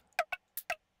stuff.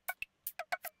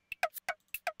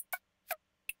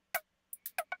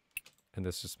 And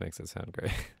this just makes it sound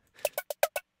great.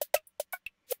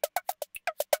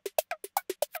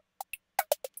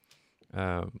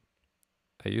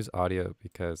 I use audio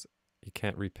because you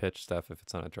can't repitch stuff if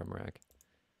it's on a drum rack.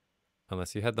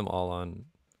 Unless you had them all on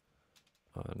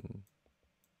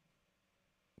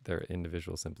their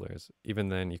individual simplers. Even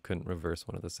then, you couldn't reverse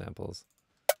one of the samples.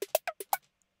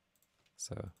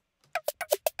 So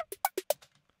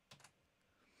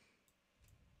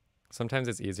sometimes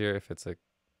it's easier if it's a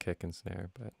kick and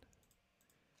snare, but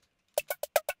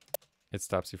it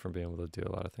stops you from being able to do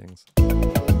a lot of things.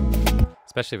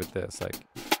 Especially with this, like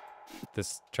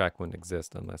this track wouldn't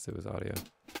exist unless it was audio.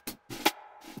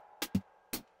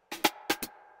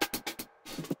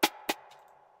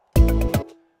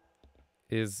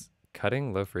 Is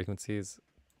cutting low frequencies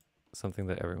something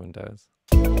that everyone does.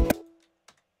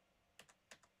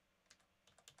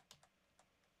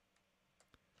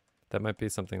 That might be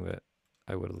something that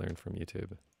I would have learned from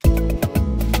YouTube.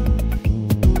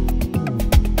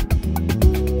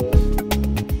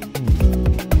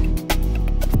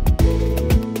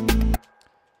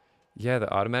 Yeah,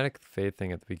 the automatic fade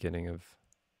thing at the beginning of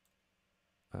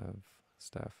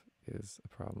stuff is a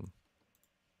problem.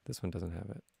 This one doesn't have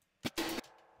it.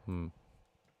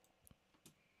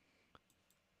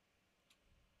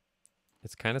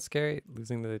 It's kind of scary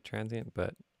losing the transient,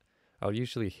 but I'll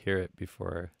usually hear it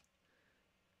before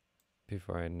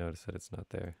I notice that it's not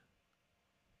there.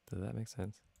 Does that make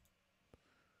sense?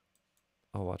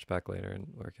 I'll watch back later and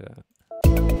work it out.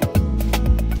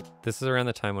 This is around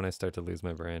the time when I start to lose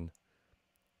my brain.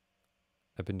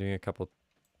 I've been doing a couple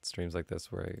streams like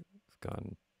this where I've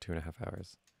gone 2.5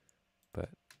 hours, but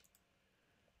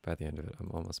by the end of it,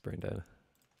 I'm almost brain dead.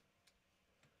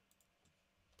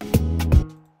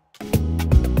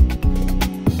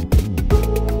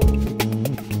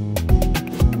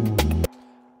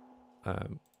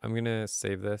 I'm gonna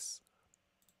save this.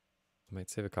 I might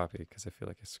save a copy because I feel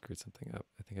like I screwed something up.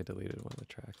 I think I deleted one of the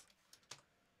tracks.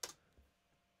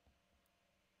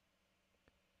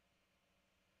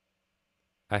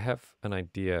 I have an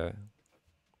idea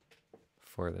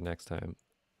for the next time.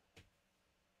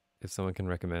 If someone can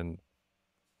recommend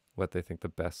what they think the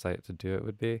best site to do it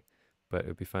would be, but it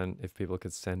would be fun if people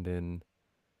could send in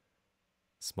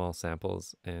small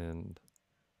samples, and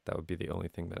that would be the only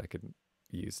thing that I could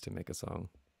use to make a song.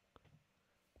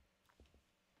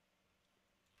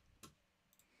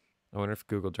 I wonder if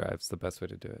Google Drive's the best way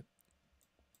to do it.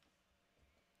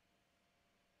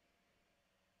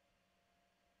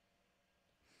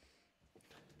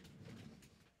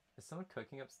 Is someone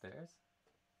cooking upstairs?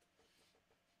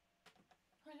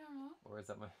 I don't know. Or is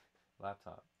that my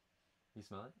laptop? You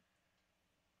smell it?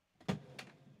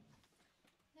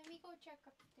 Let me go check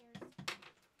upstairs.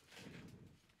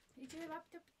 Is your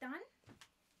laptop done?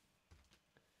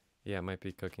 Yeah, it might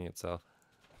be cooking itself.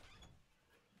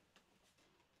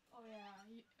 Oh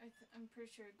yeah, I'm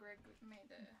pretty sure Greg made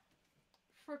the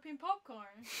flipping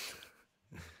popcorn.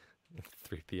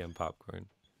 3 p.m. popcorn.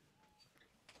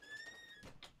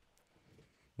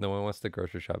 No one wants to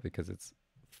grocery shop because it's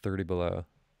 30 below.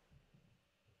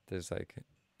 There's like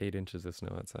 8 inches of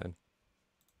snow outside.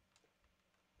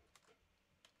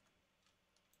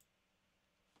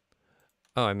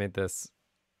 Oh, I made this.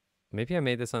 Maybe I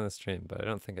made this on the stream, but I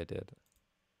don't think I did.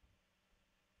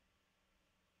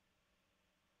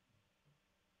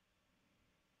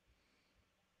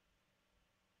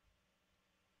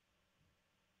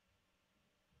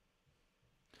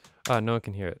 Oh, no one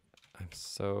can hear it. I'm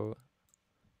so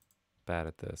bad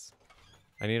at this.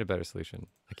 I need a better solution.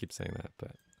 I keep saying that,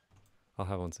 but I'll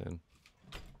have one soon.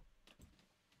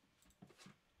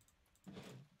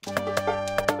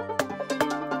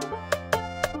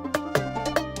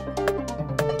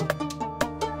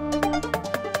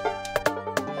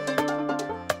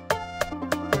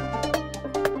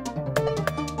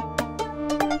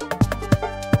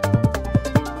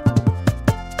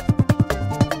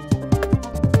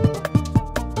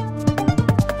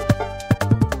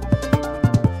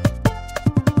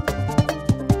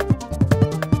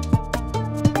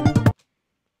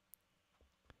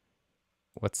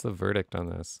 What's the verdict on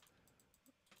this?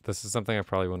 This is something I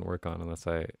probably wouldn't work on unless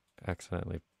I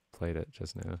accidentally played it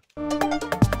just now.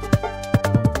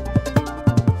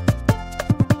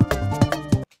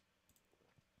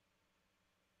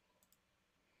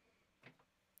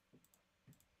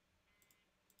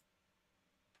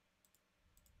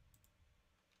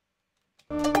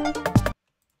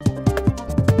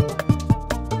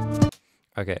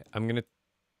 Okay, I'm gonna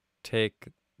take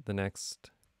the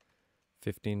next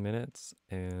 15 minutes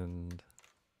and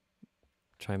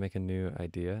try and make a new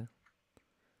idea.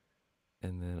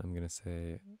 And then I'm gonna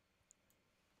say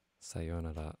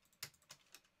sayonara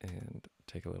and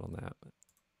take a little nap.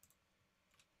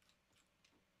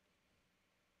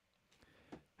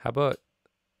 How about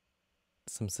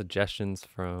some suggestions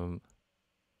from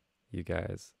you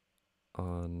guys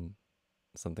on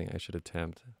something I should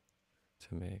attempt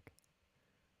to make?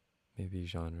 Maybe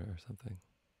genre or something.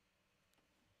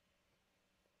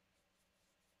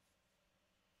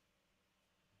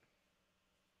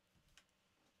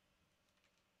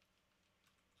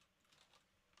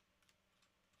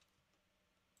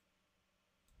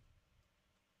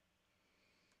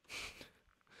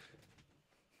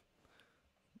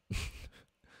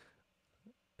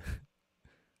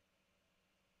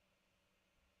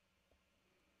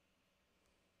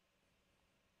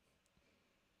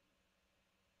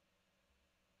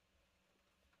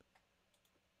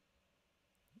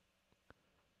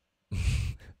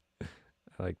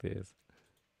 like these.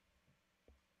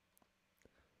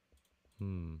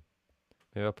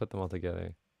 Maybe I'll put them all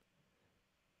together.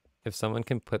 If someone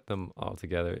can put them all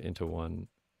together into one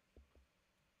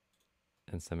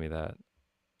and send me that,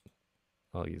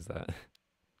 I'll use that.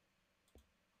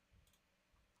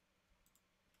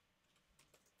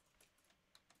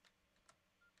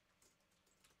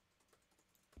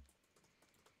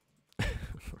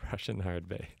 Russian hard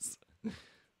bass.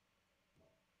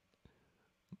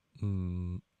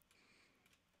 I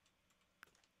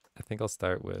think I'll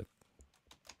start with,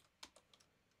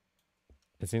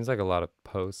 it seems like a lot of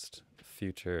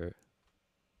post-future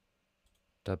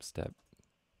dubstep.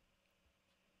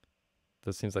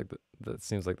 That seems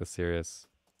like the serious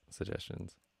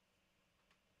suggestions.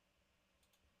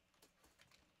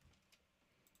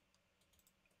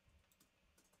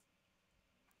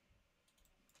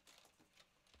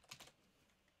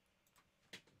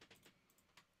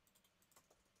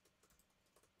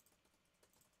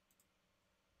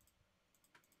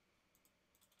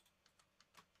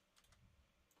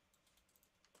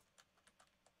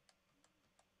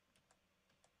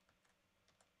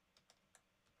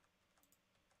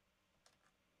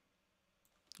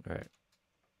 All right.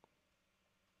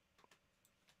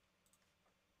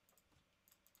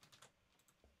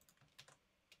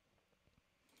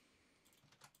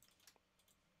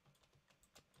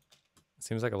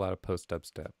 Seems like a lot of post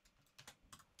dubstep.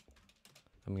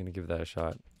 I'm gonna give that a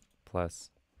shot.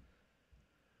 Plus,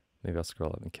 maybe I'll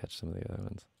scroll up and catch some of the other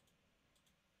ones.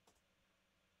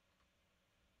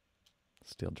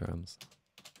 Steel drums.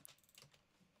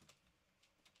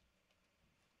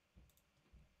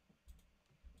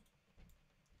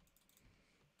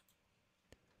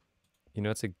 You know,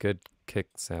 it's a good kick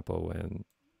sample when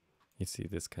you see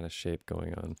this kind of shape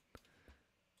going on.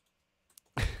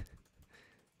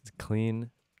 It's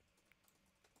clean.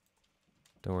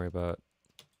 Don't worry about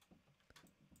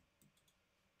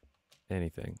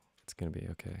anything. It's gonna be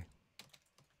okay.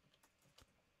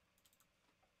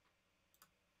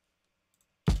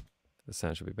 The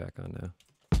sound should be back on now.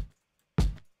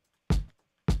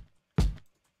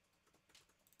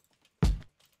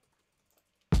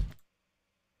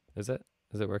 Is it?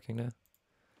 Is it working now?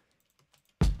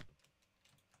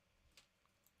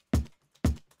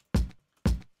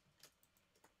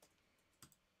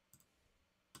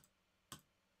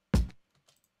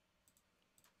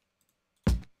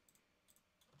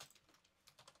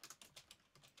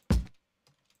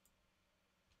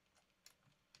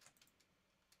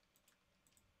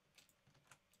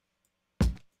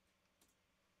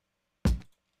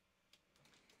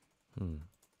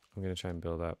 I'm gonna try and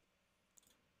build up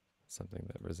something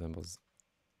that resembles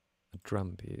a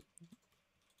drum beat.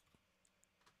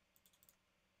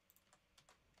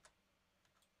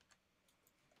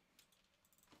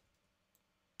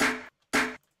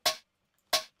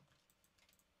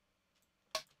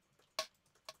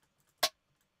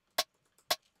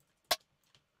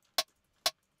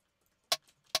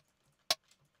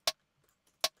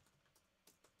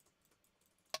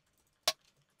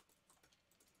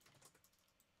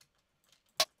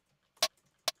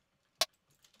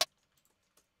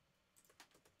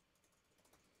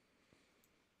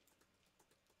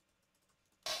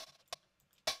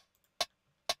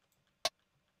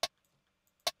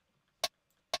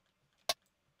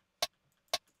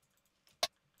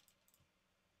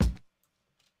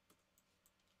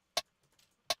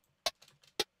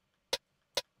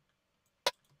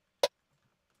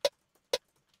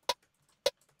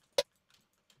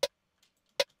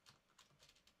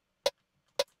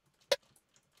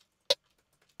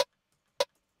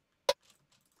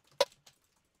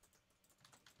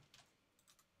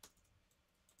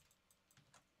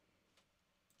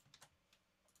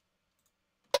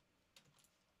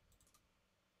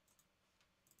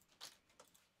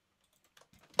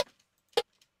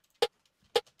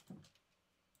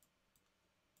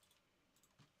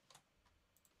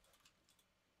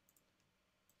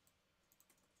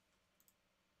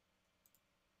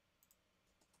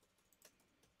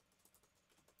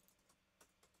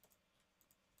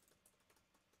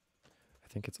 I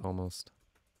think it's almost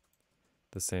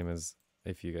the same as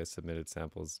if you guys submitted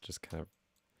samples, just kind of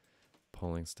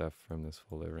pulling stuff from this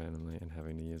folder randomly and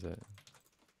having to use it.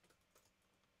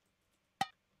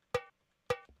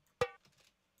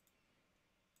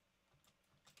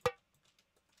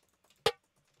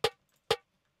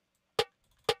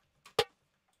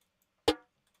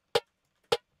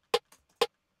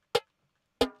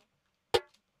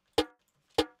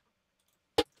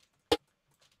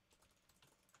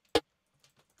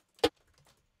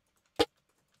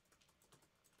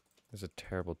 There's a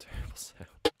terrible, terrible sound.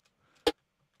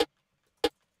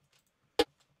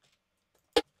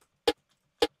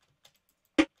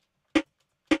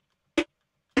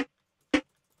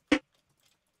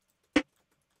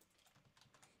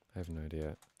 have no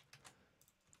idea.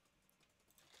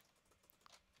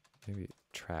 Maybe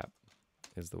trap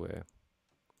is the way.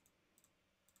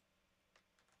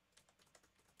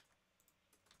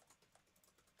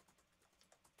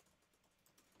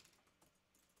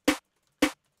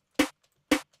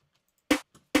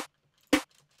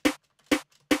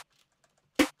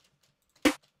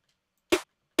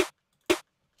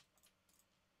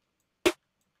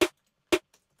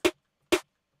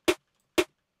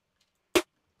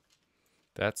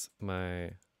 That's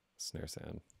my snare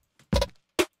sound.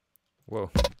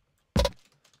 Whoa.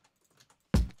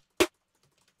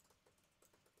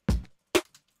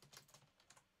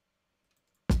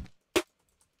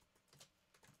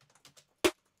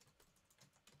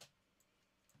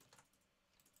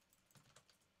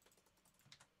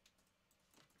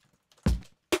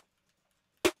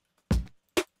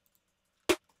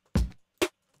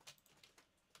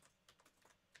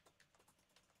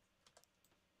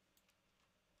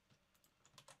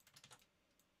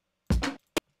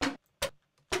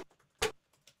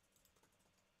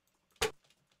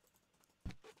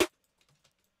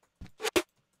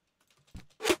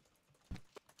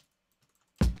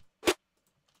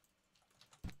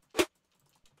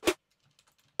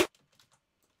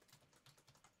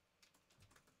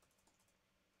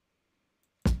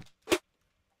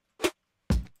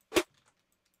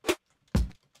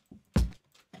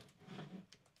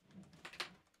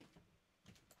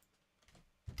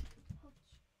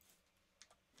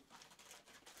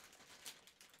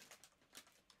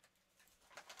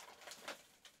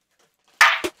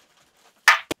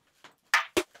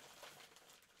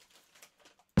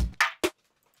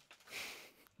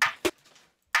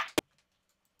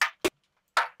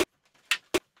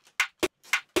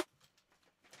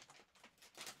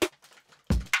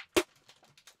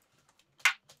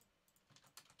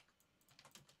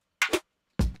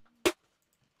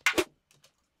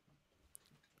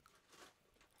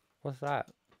 What's that?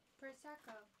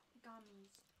 Prosecco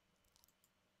gummies.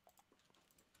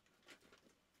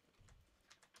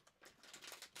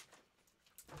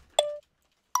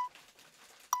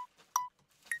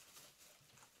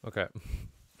 Okay.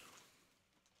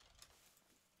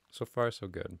 So far, so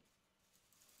good.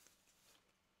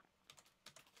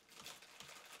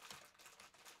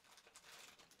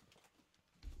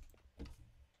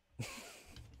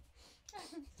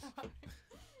 I'm sorry.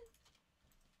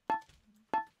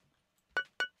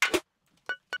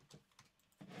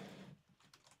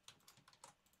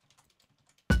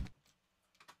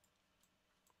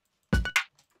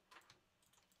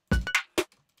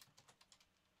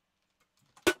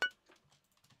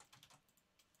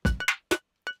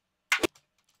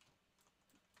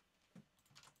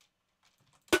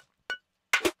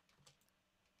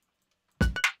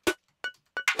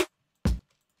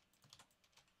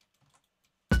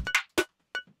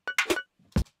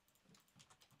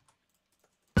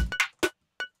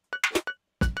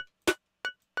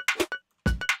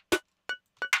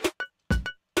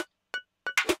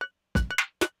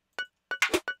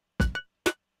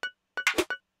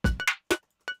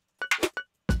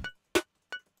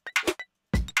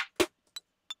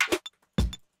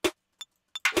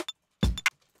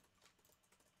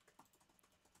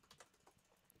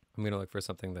 I'm gonna look for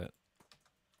something that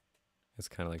is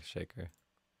kind of like a shaker.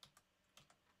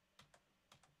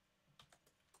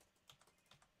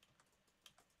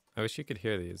 I wish you could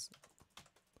hear these,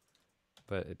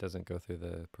 but it doesn't go through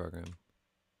the program.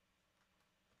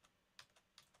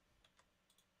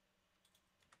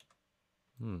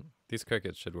 These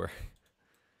crickets should work.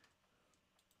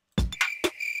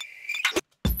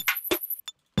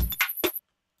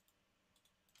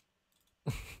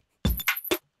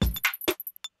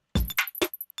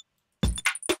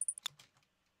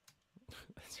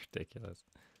 That's ridiculous.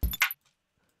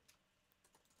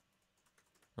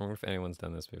 I wonder if anyone's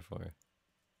done this before.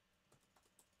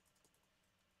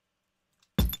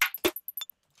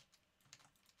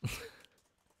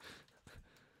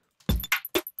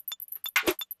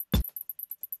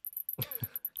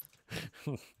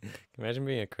 Imagine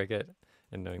being a cricket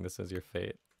and knowing this is your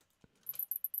fate.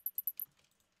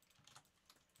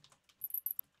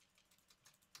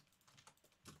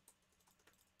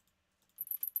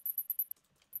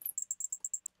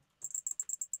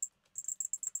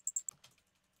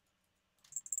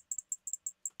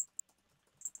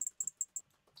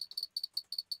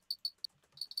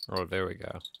 Oh, there we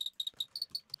go.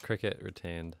 Cricket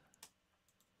retained.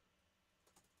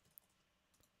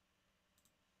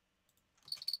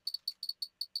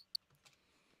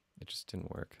 It just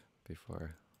didn't work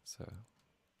before, so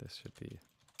this should be...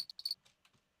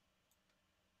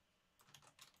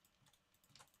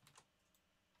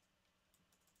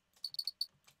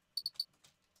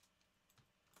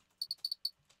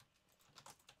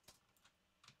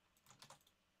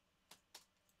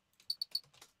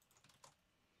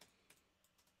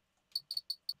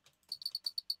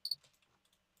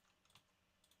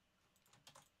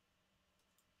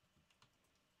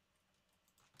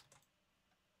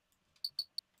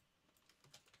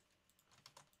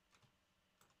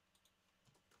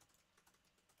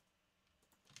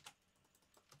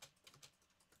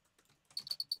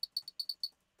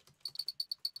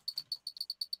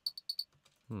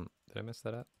 Did I mess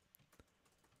that up?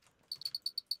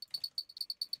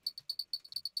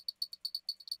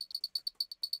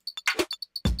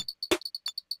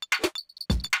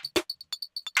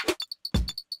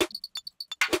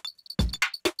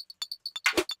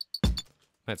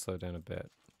 Might slow down a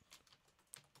bit.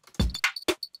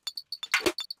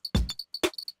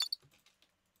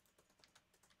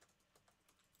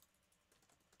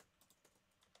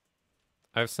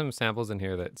 I have some samples in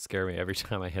here that scare me every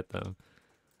time I hit them.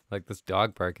 Like this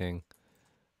dog barking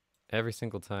every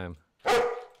single time.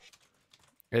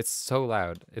 It's so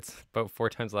loud. It's about 4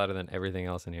 times louder than everything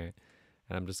else in here.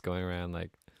 And I'm just going around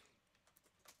like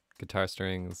guitar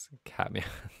strings, cat meow,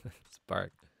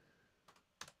 bark.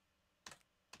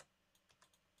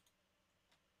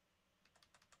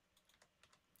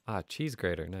 Ah, cheese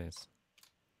grater, nice.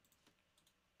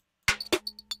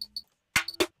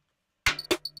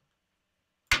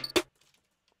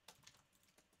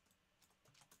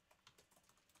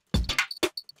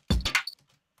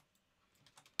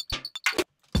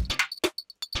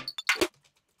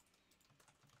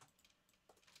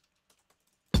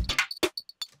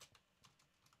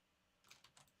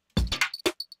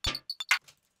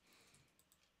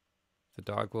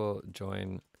 The dog will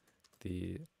join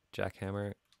the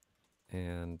jackhammer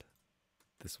and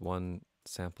this one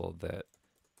sample that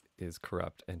is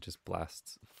corrupt and just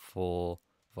blasts full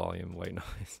volume white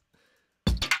noise.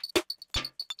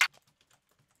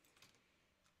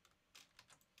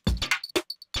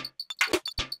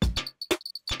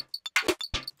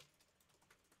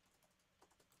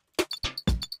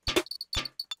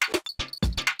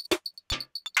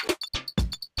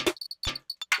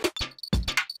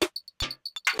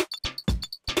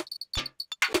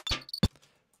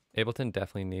 Ableton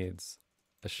definitely needs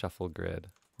a shuffle grid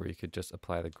where you could just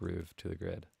apply the groove to the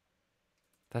grid.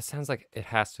 That sounds like it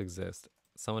has to exist.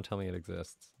 Someone tell me it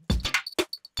exists.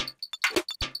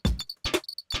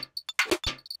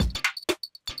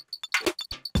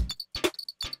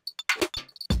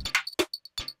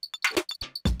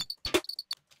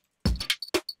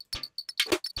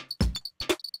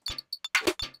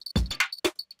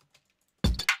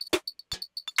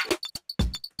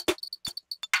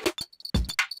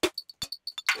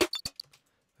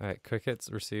 All right,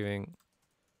 Cricket's receiving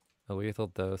a lethal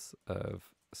dose of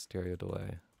stereo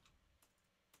delay.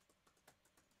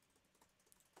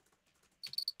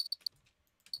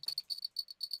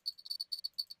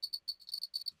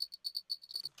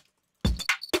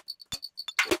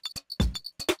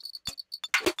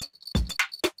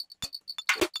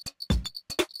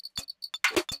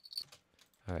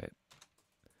 All right.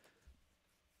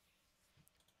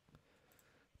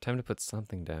 Time to put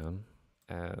something down,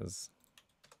 as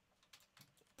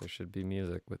there should be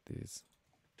music with these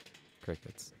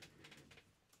crickets.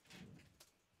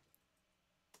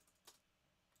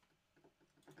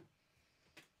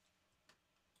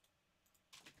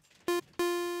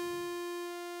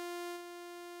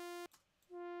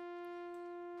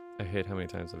 I hate how many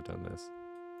times I've done this.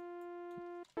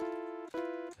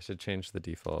 I should change the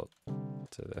default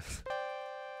to this.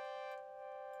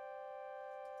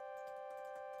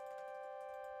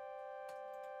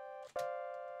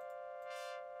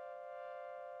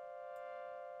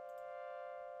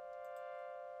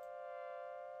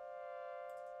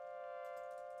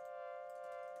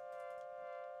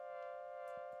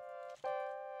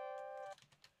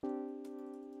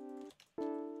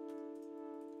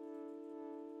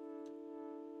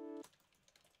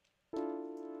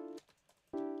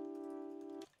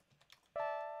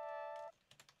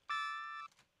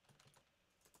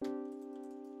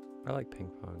 I like ping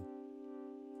pong.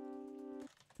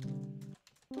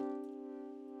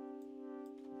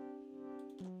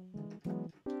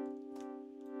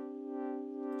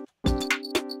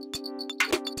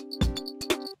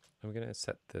 I'm gonna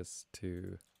set this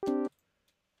to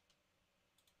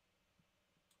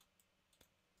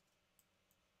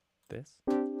this.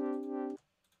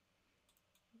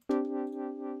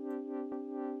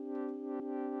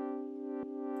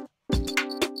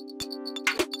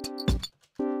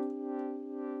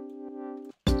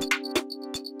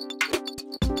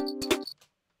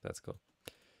 That's cool.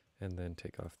 And then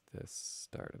take off this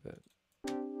start of it.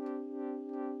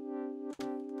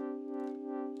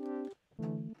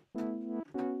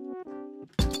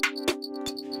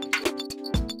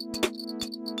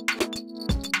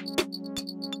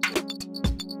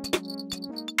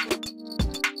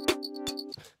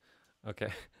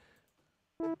 Okay.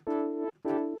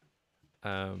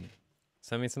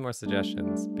 Send me some more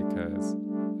suggestions because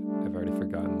I've already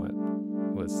forgotten what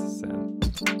was sent.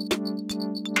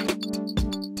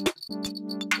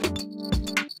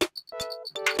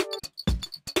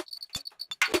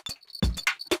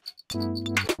 Oh,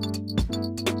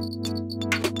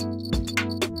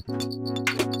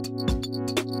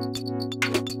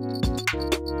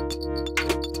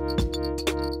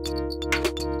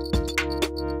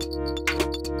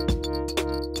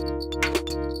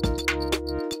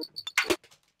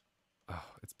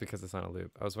 it's because it's on a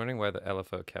loop. I was wondering why the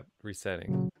LFO kept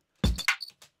resetting.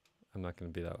 I'm not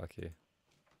going to be that lucky.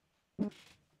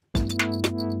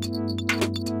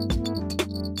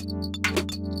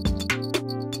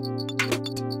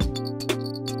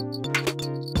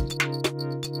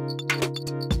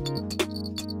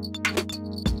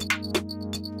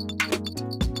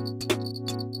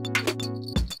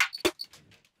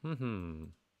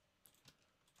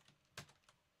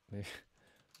 Maybe.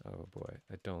 Oh boy,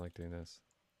 I don't like doing this.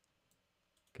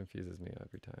 Confuses me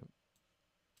every time.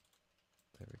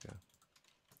 There we go.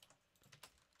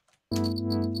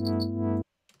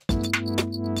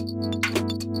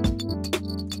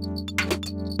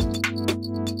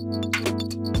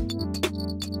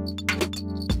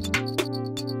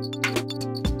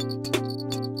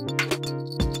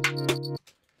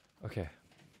 Okay.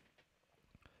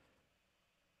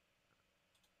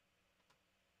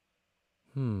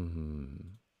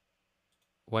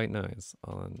 White noise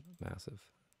on massive.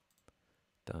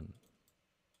 Done.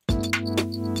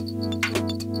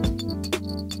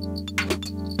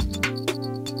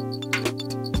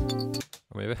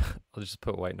 Or maybe I'll just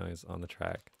put white noise on the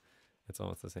track. It's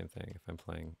almost the same thing if I'm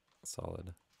playing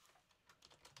solid.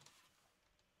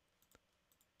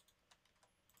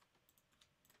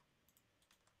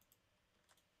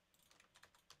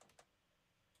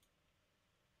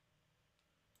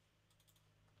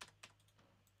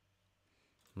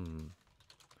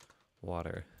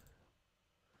 Water.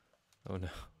 Oh no.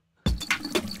 I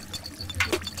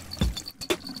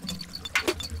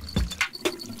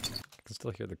can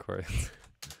still hear the chorus.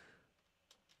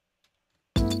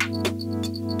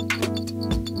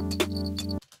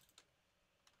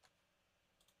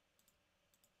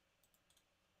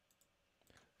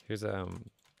 Here's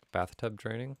bathtub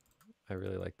draining. I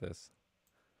really like this.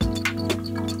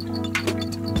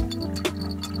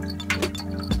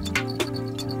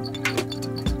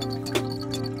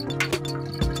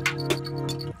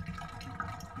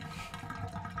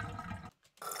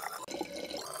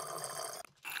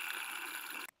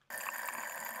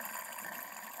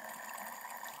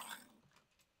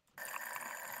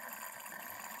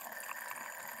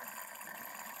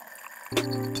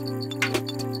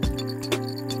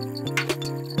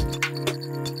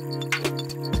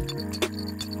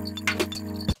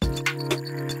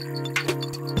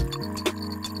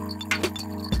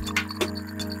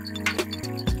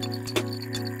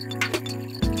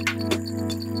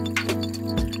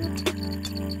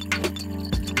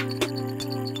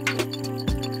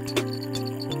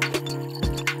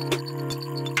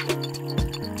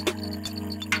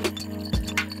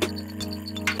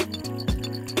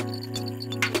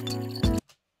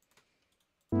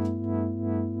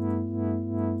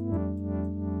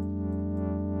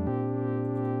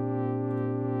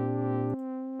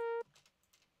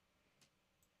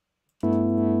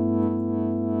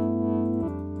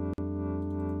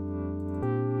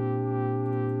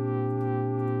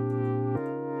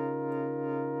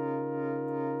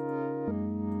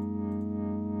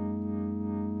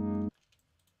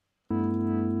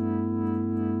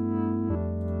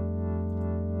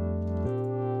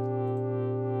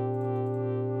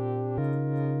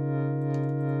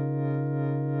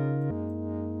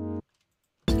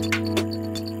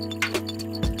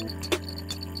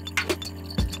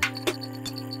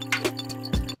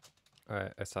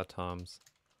 Alright, I saw Tom's.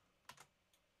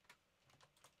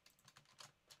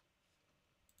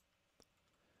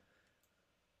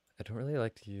 I don't really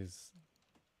like to use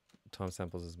Tom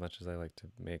samples as much as I like to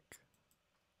make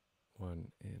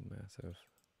one in Massive.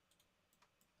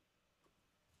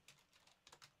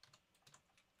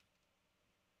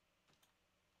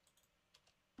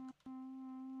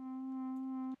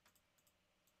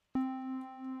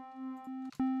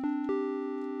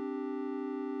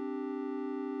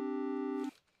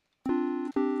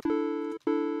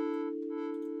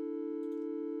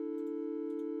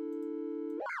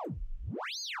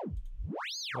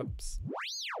 Whoops.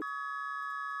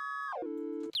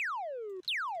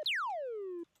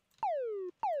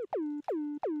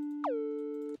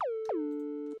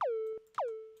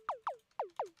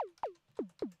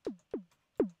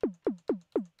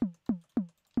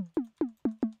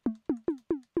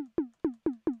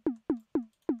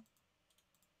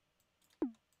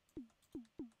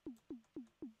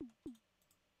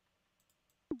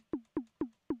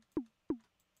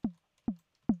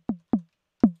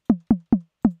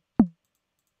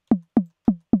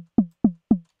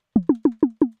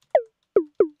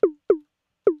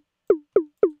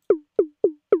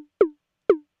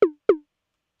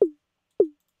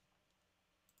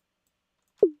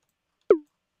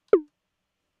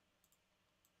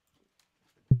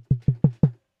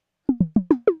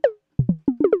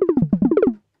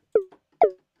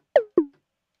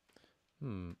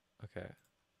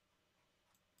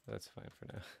 that's fine for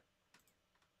now.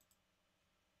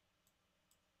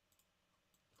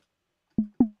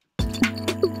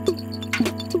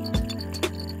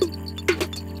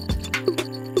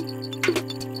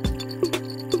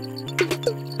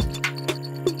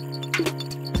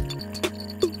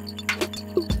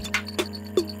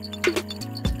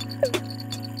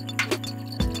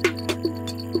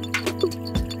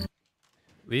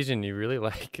 Legion, you really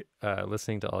like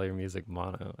listening to all your music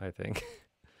mono, I think.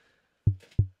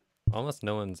 Almost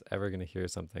no one's ever going to hear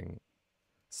something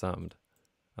summed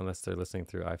unless they're listening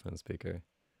through iPhone speaker,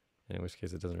 in which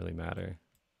case it doesn't really matter.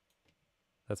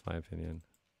 That's my opinion.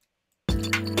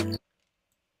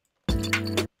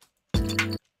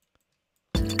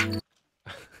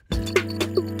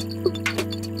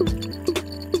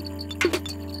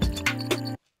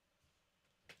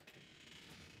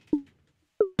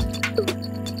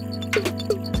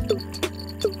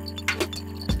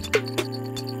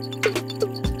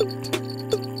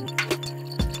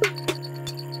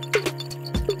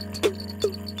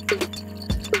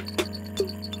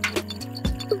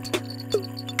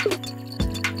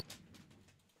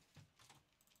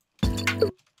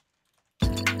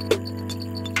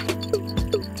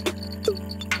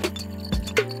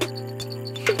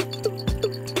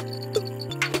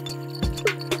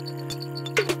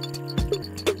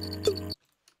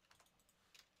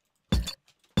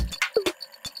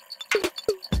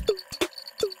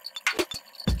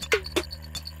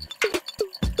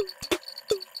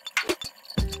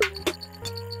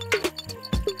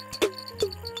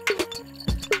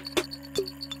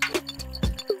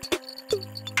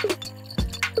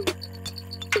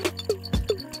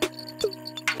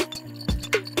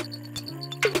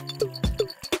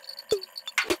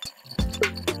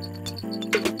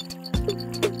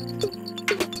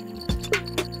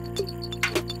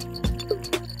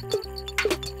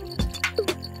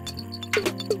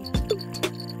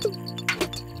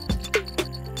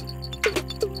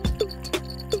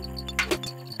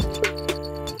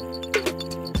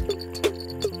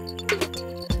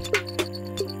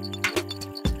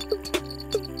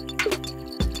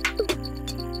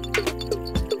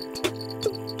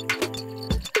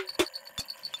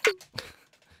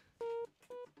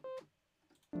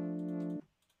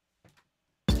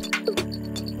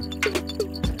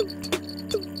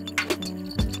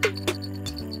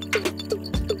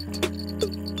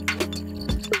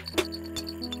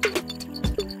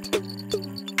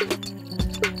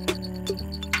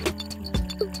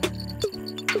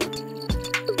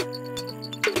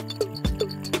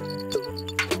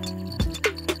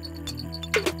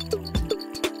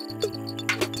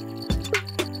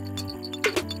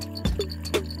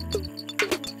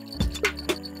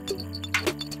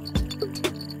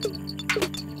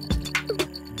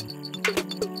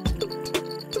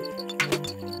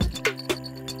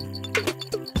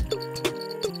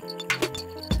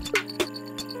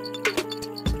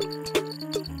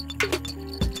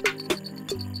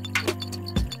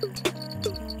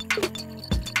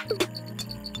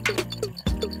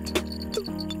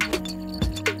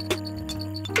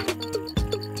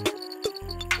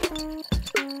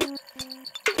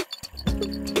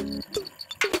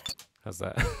 How's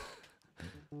that?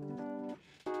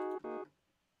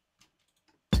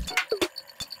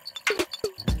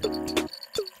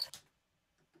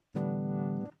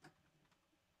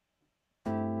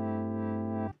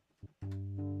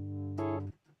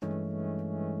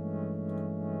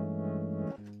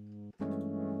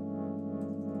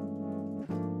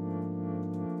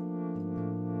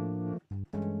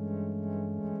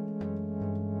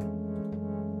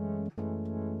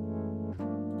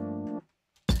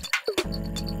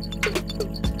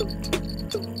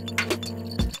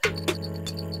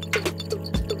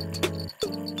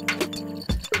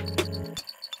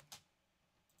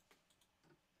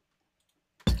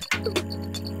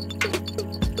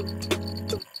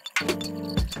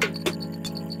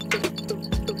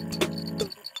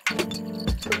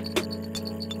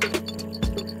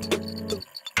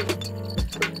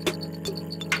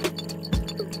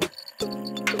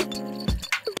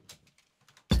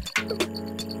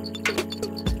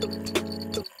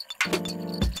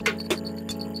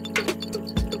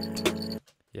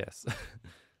 Yes.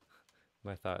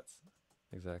 My thoughts.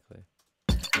 Exactly.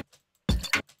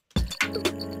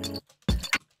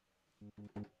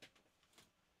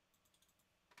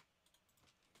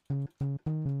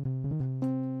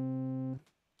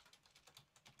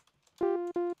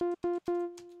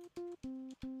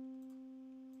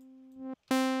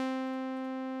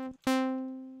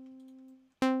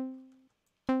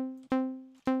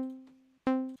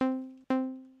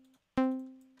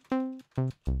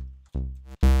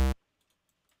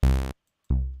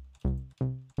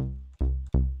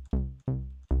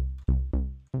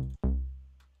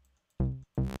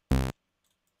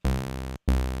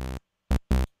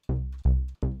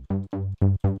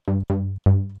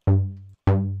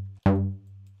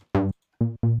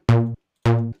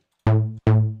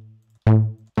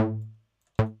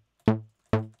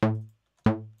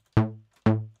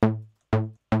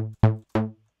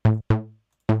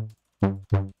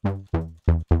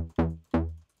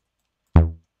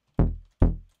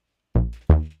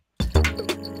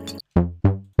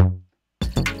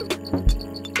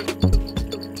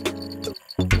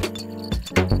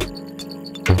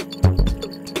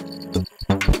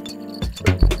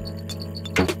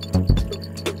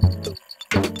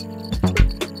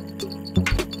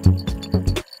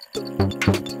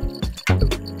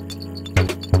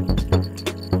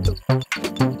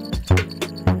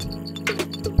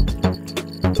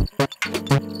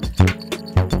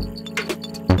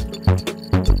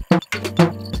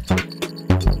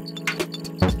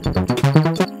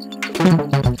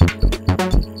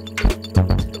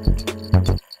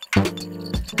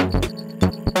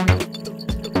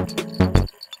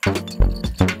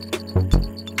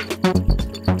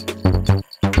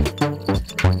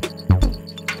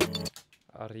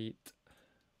 hate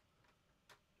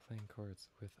playing chords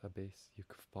with a bass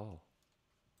uke ball.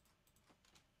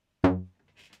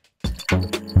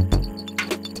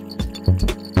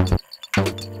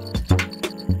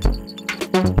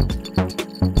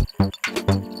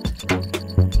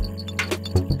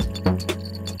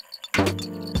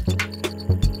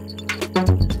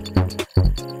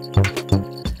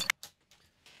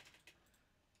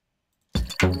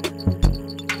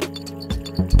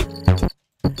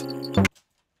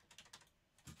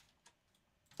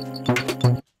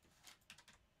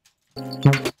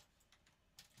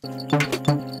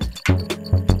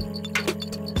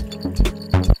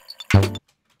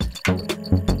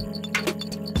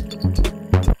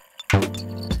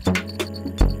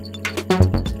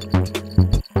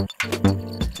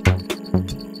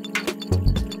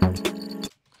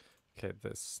 Okay,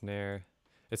 the snare.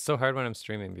 It's so hard when I'm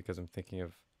streaming because I'm thinking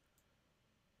of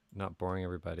not boring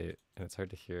everybody, and it's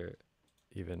hard to hear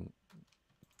even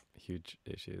huge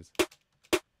issues.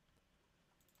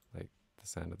 Like the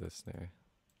sound of this snare.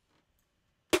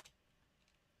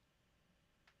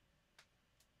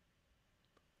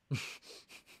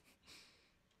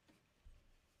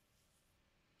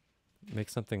 Make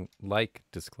something like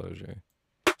Disclosure.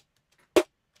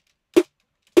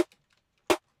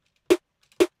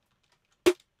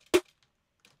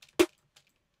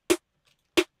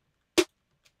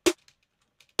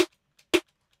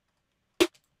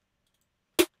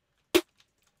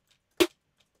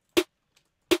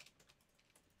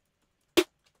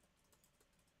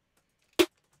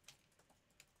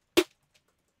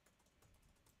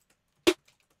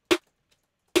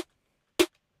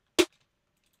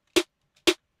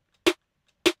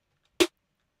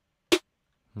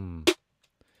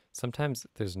 Sometimes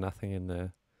there's nothing in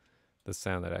the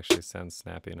sound that actually sounds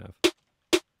snappy enough.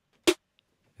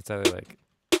 It's either like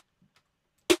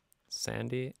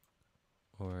sandy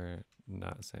or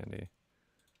not sandy.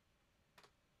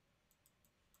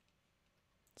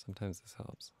 Sometimes this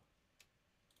helps.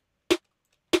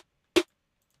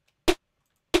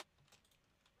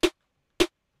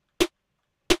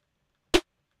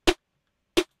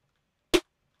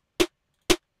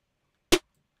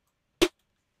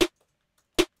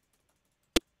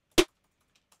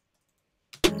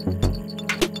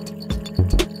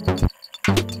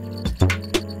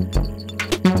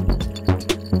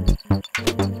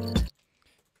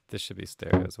 This should be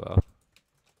stereo as well.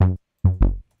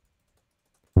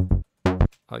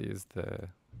 I'll use the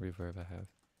reverb I have.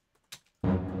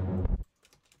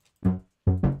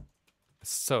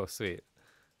 So sweet.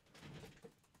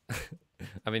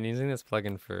 I've been using this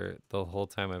plugin for the whole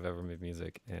time I've ever made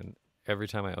music, and every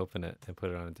time I open it and put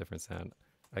it on a different sound,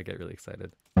 I get really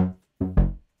excited. How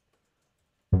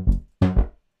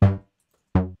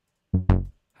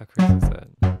crazy is that?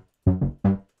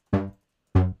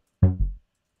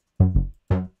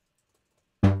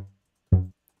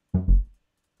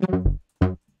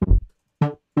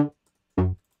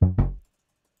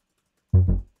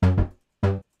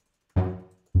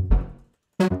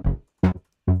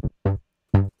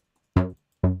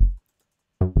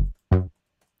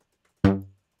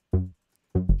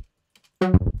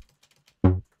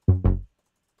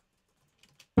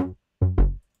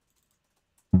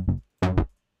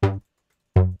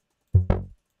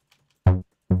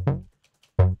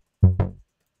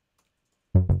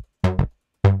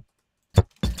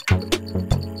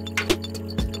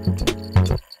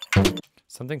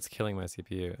 Something's killing my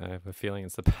CPU. I have a feeling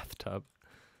it's the bathtub.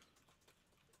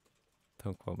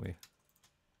 Don't quote me.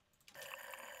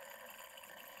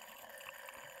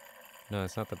 No,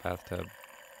 it's not the bathtub.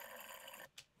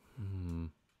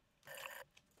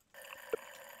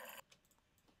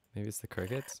 Maybe it's the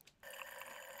crickets?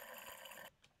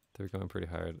 They're going pretty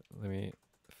hard. Let me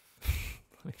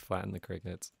let me flatten the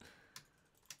crickets.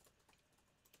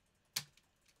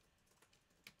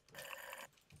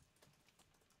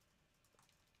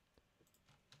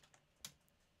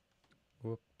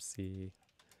 Whoopsie.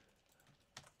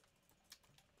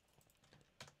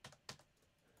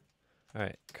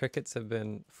 Alright, crickets have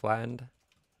been flattened.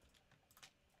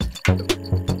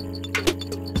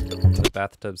 The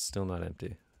bathtub's still not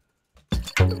empty.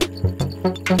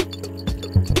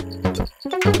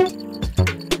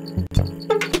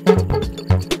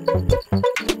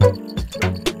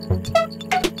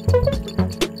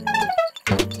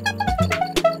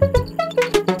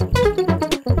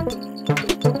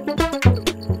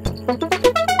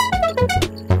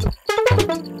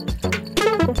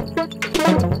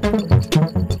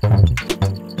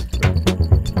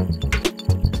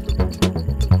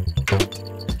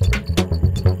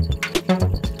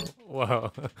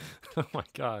 Whoa. Oh my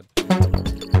god.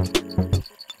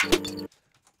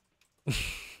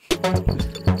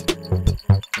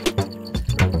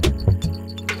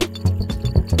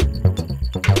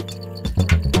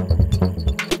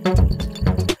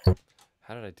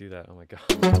 How did I do that? Oh my god.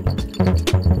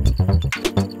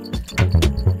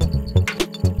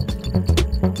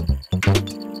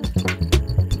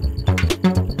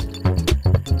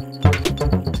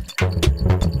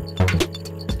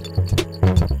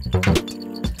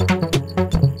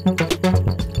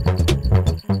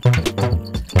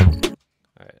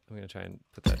 Alright, I'm gonna try and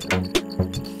put that in.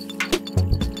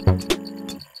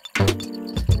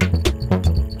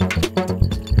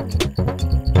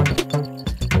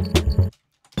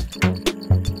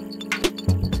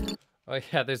 Oh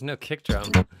yeah, there's no kick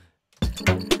drum.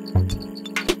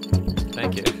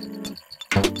 Thank you.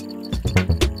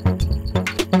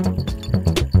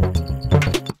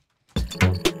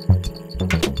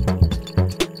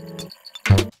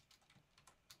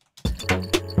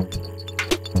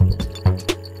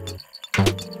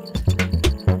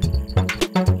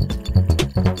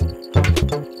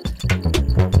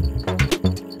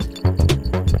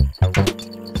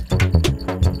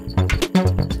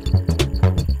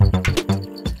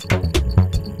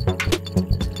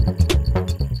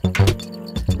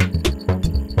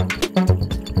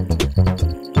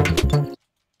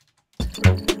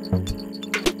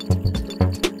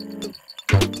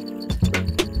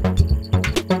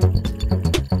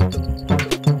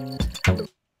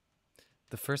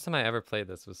 The first time I ever played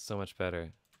this was so much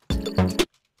better. I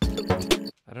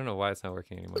don't know why it's not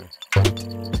working anymore.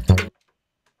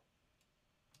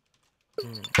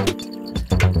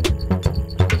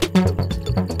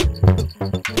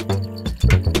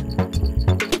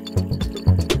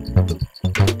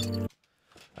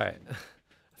 Alright. I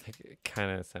think it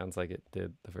kind of sounds like it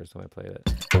did the first time I played it.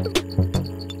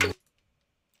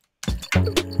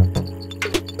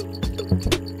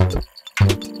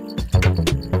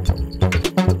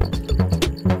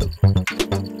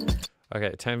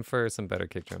 Okay, time for some better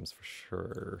kick drums for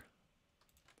sure.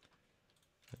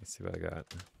 Let me see what I got.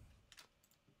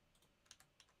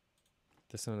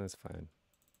 This one is fine.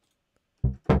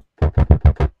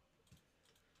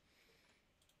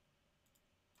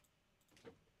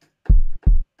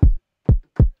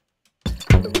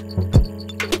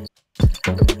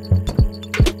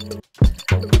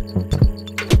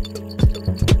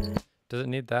 Does it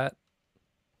need that?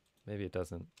 Maybe it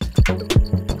doesn't.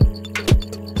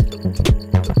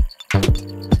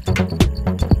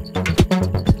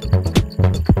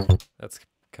 That's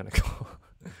kind of cool.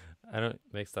 I don't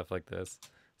make stuff like this,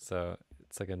 so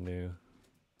it's like a new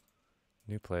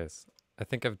place. I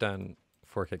think I've done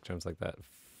 4 kick drums like that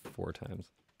 4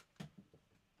 times.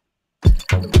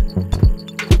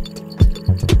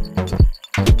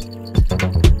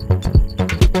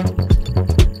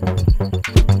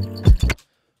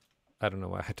 I don't know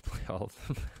why I had to play all of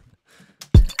them.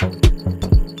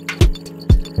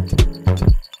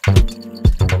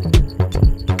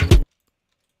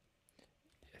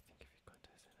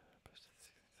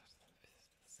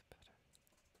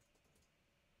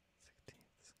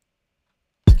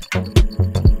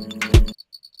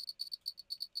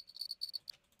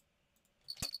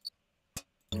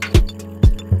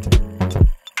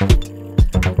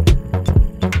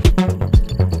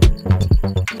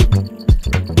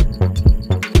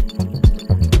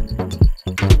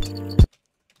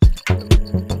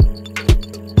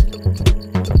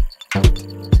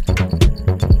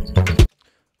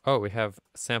 Oh, we have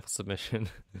sample submission.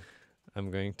 I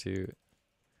might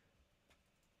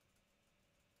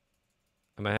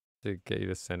have to get you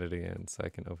to send it again so I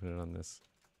can open it on this.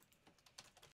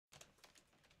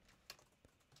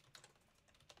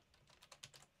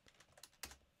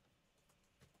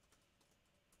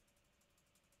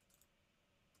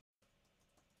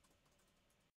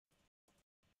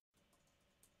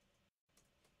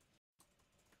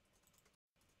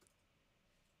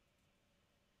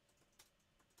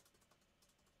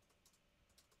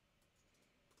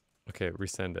 Okay,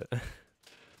 resend it.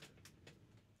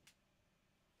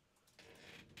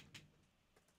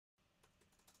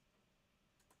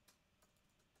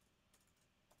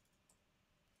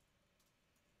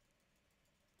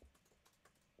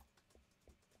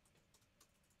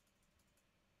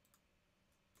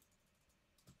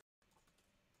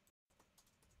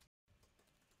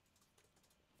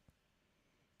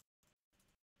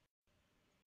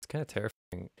 It's kind of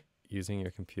terrifying using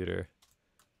your computer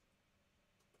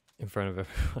in front of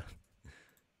everyone.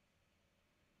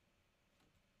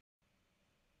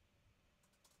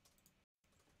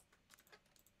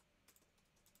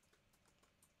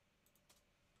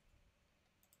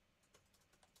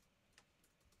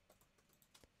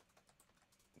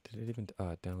 Did it even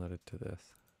download it to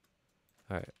this?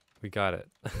 All right, we got it.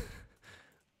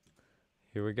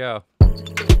 Here we go.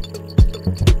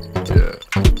 Yeah.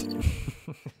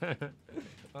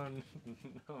 Oh,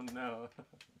 oh no.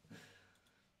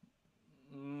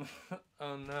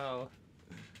 Oh no.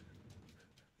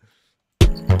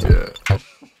 Yeah. Good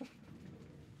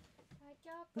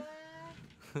job, bud.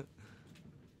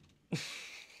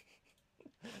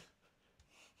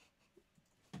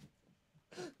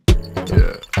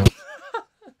 Yeah.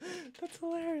 That's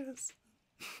hilarious.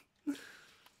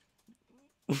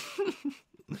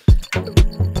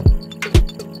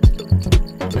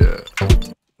 Yeah.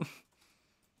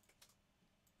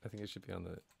 I think it should be on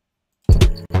the.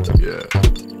 Yeah.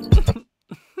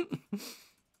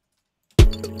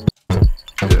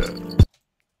 Yeah.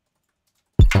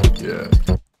 Yeah.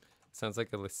 Sounds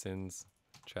like a Listens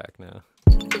track now.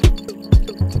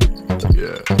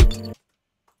 Yeah.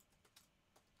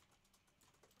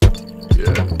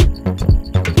 Yeah.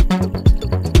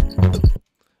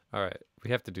 All right, we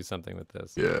have to do something with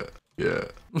this. Yeah. Yeah.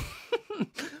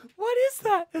 What is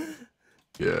that?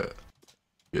 Yeah.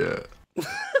 Yeah.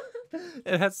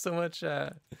 It has so much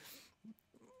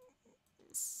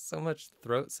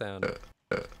throat sound.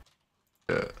 Yeah.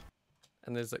 Yeah.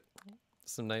 And there's like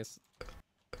some nice.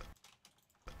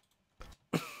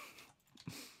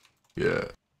 Yeah.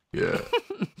 Yeah.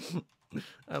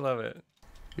 I love it.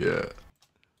 Yeah.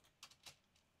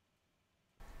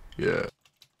 Yeah.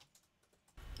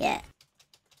 Yeah.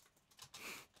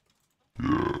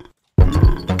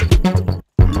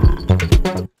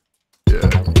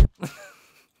 Yeah.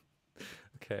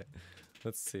 Okay,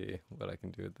 let's see what I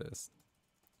can do with this.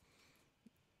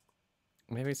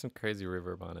 Maybe some crazy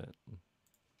reverb on it.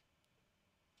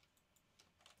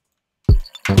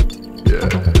 Yeah.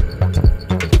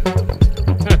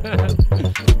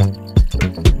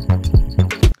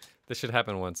 This should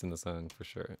happen once in the song for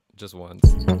sure. Just once.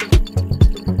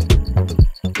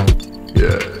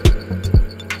 Yeah.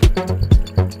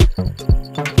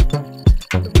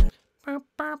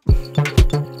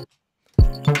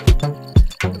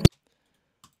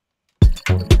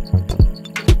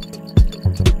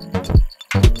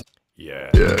 Yeah.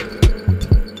 Yeah.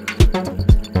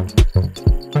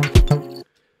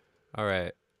 All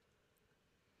right.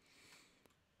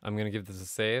 I'm going to give this a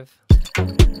save.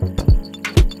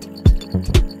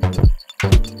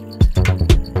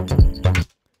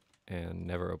 And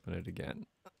never open it again.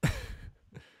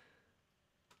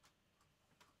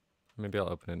 Maybe I'll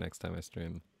open it next time I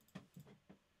stream.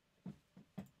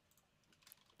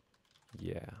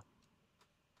 Yeah.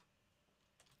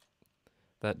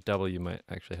 That W might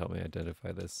actually help me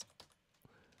identify this.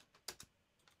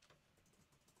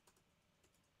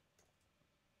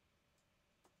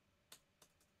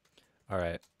 All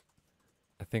right.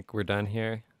 I think we're done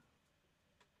here.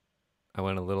 I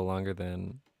went a little longer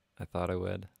than I thought I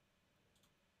would.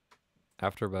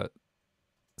 After about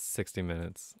 60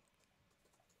 minutes,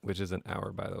 which is an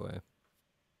hour, by the way,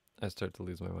 I start to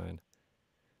lose my mind.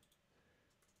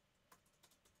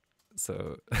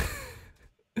 So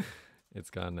it's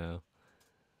gone now.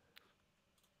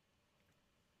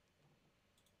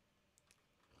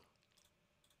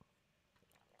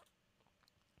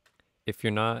 If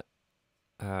you're not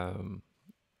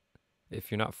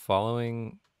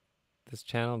following this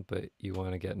channel, but you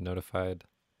want to get notified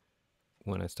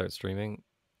when I start streaming,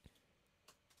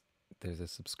 there's a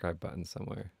subscribe button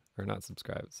somewhere. Or not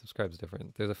subscribe. Subscribe's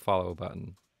different. There's a follow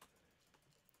button.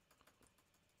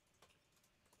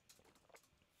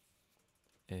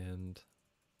 And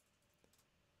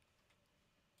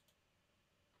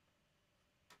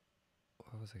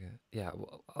what was I gonna? Yeah,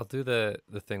 well, I'll do the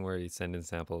thing where you send in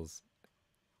samples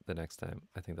the next time.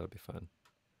 I think that'll be fun.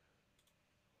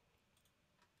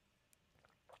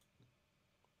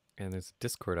 And there's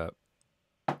Discord up.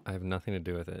 I have nothing to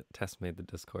do with it. Tess made the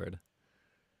Discord.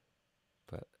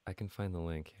 But I can find the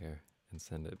link here and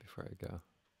send it before I go.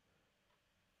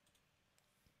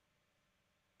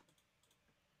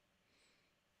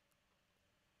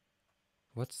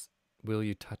 What's will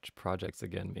you touch projects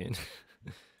again mean?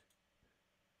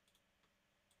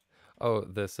 Oh,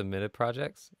 the submitted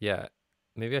projects? Yeah,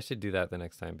 maybe I should do that the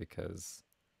next time because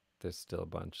there's still a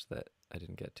bunch that I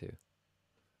didn't get to.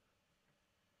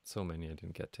 So many I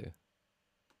didn't get to.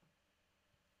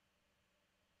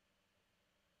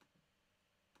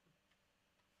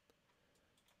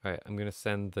 All right, I'm going to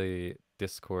send the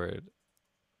Discord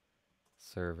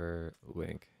server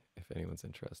link if anyone's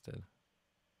interested.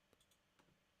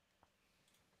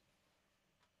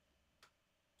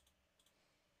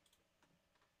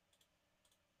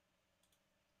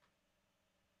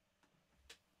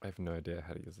 I have no idea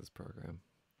how to use this program.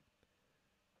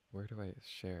 Where do I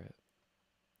share it?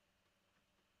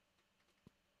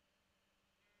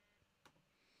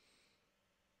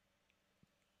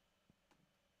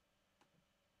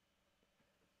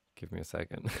 Give me a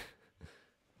second.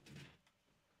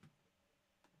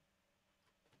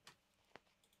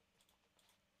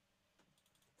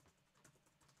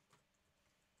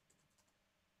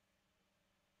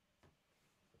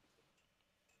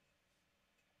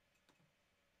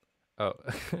 Oh,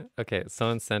 okay.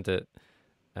 Someone sent it.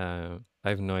 I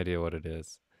have no idea what it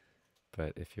is,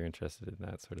 but if you're interested in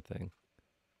that sort of thing.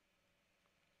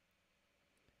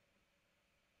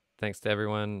 Thanks to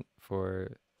everyone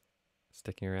for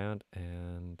sticking around,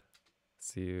 and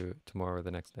see you tomorrow or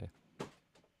the next day.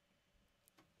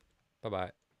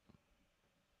 Bye-bye.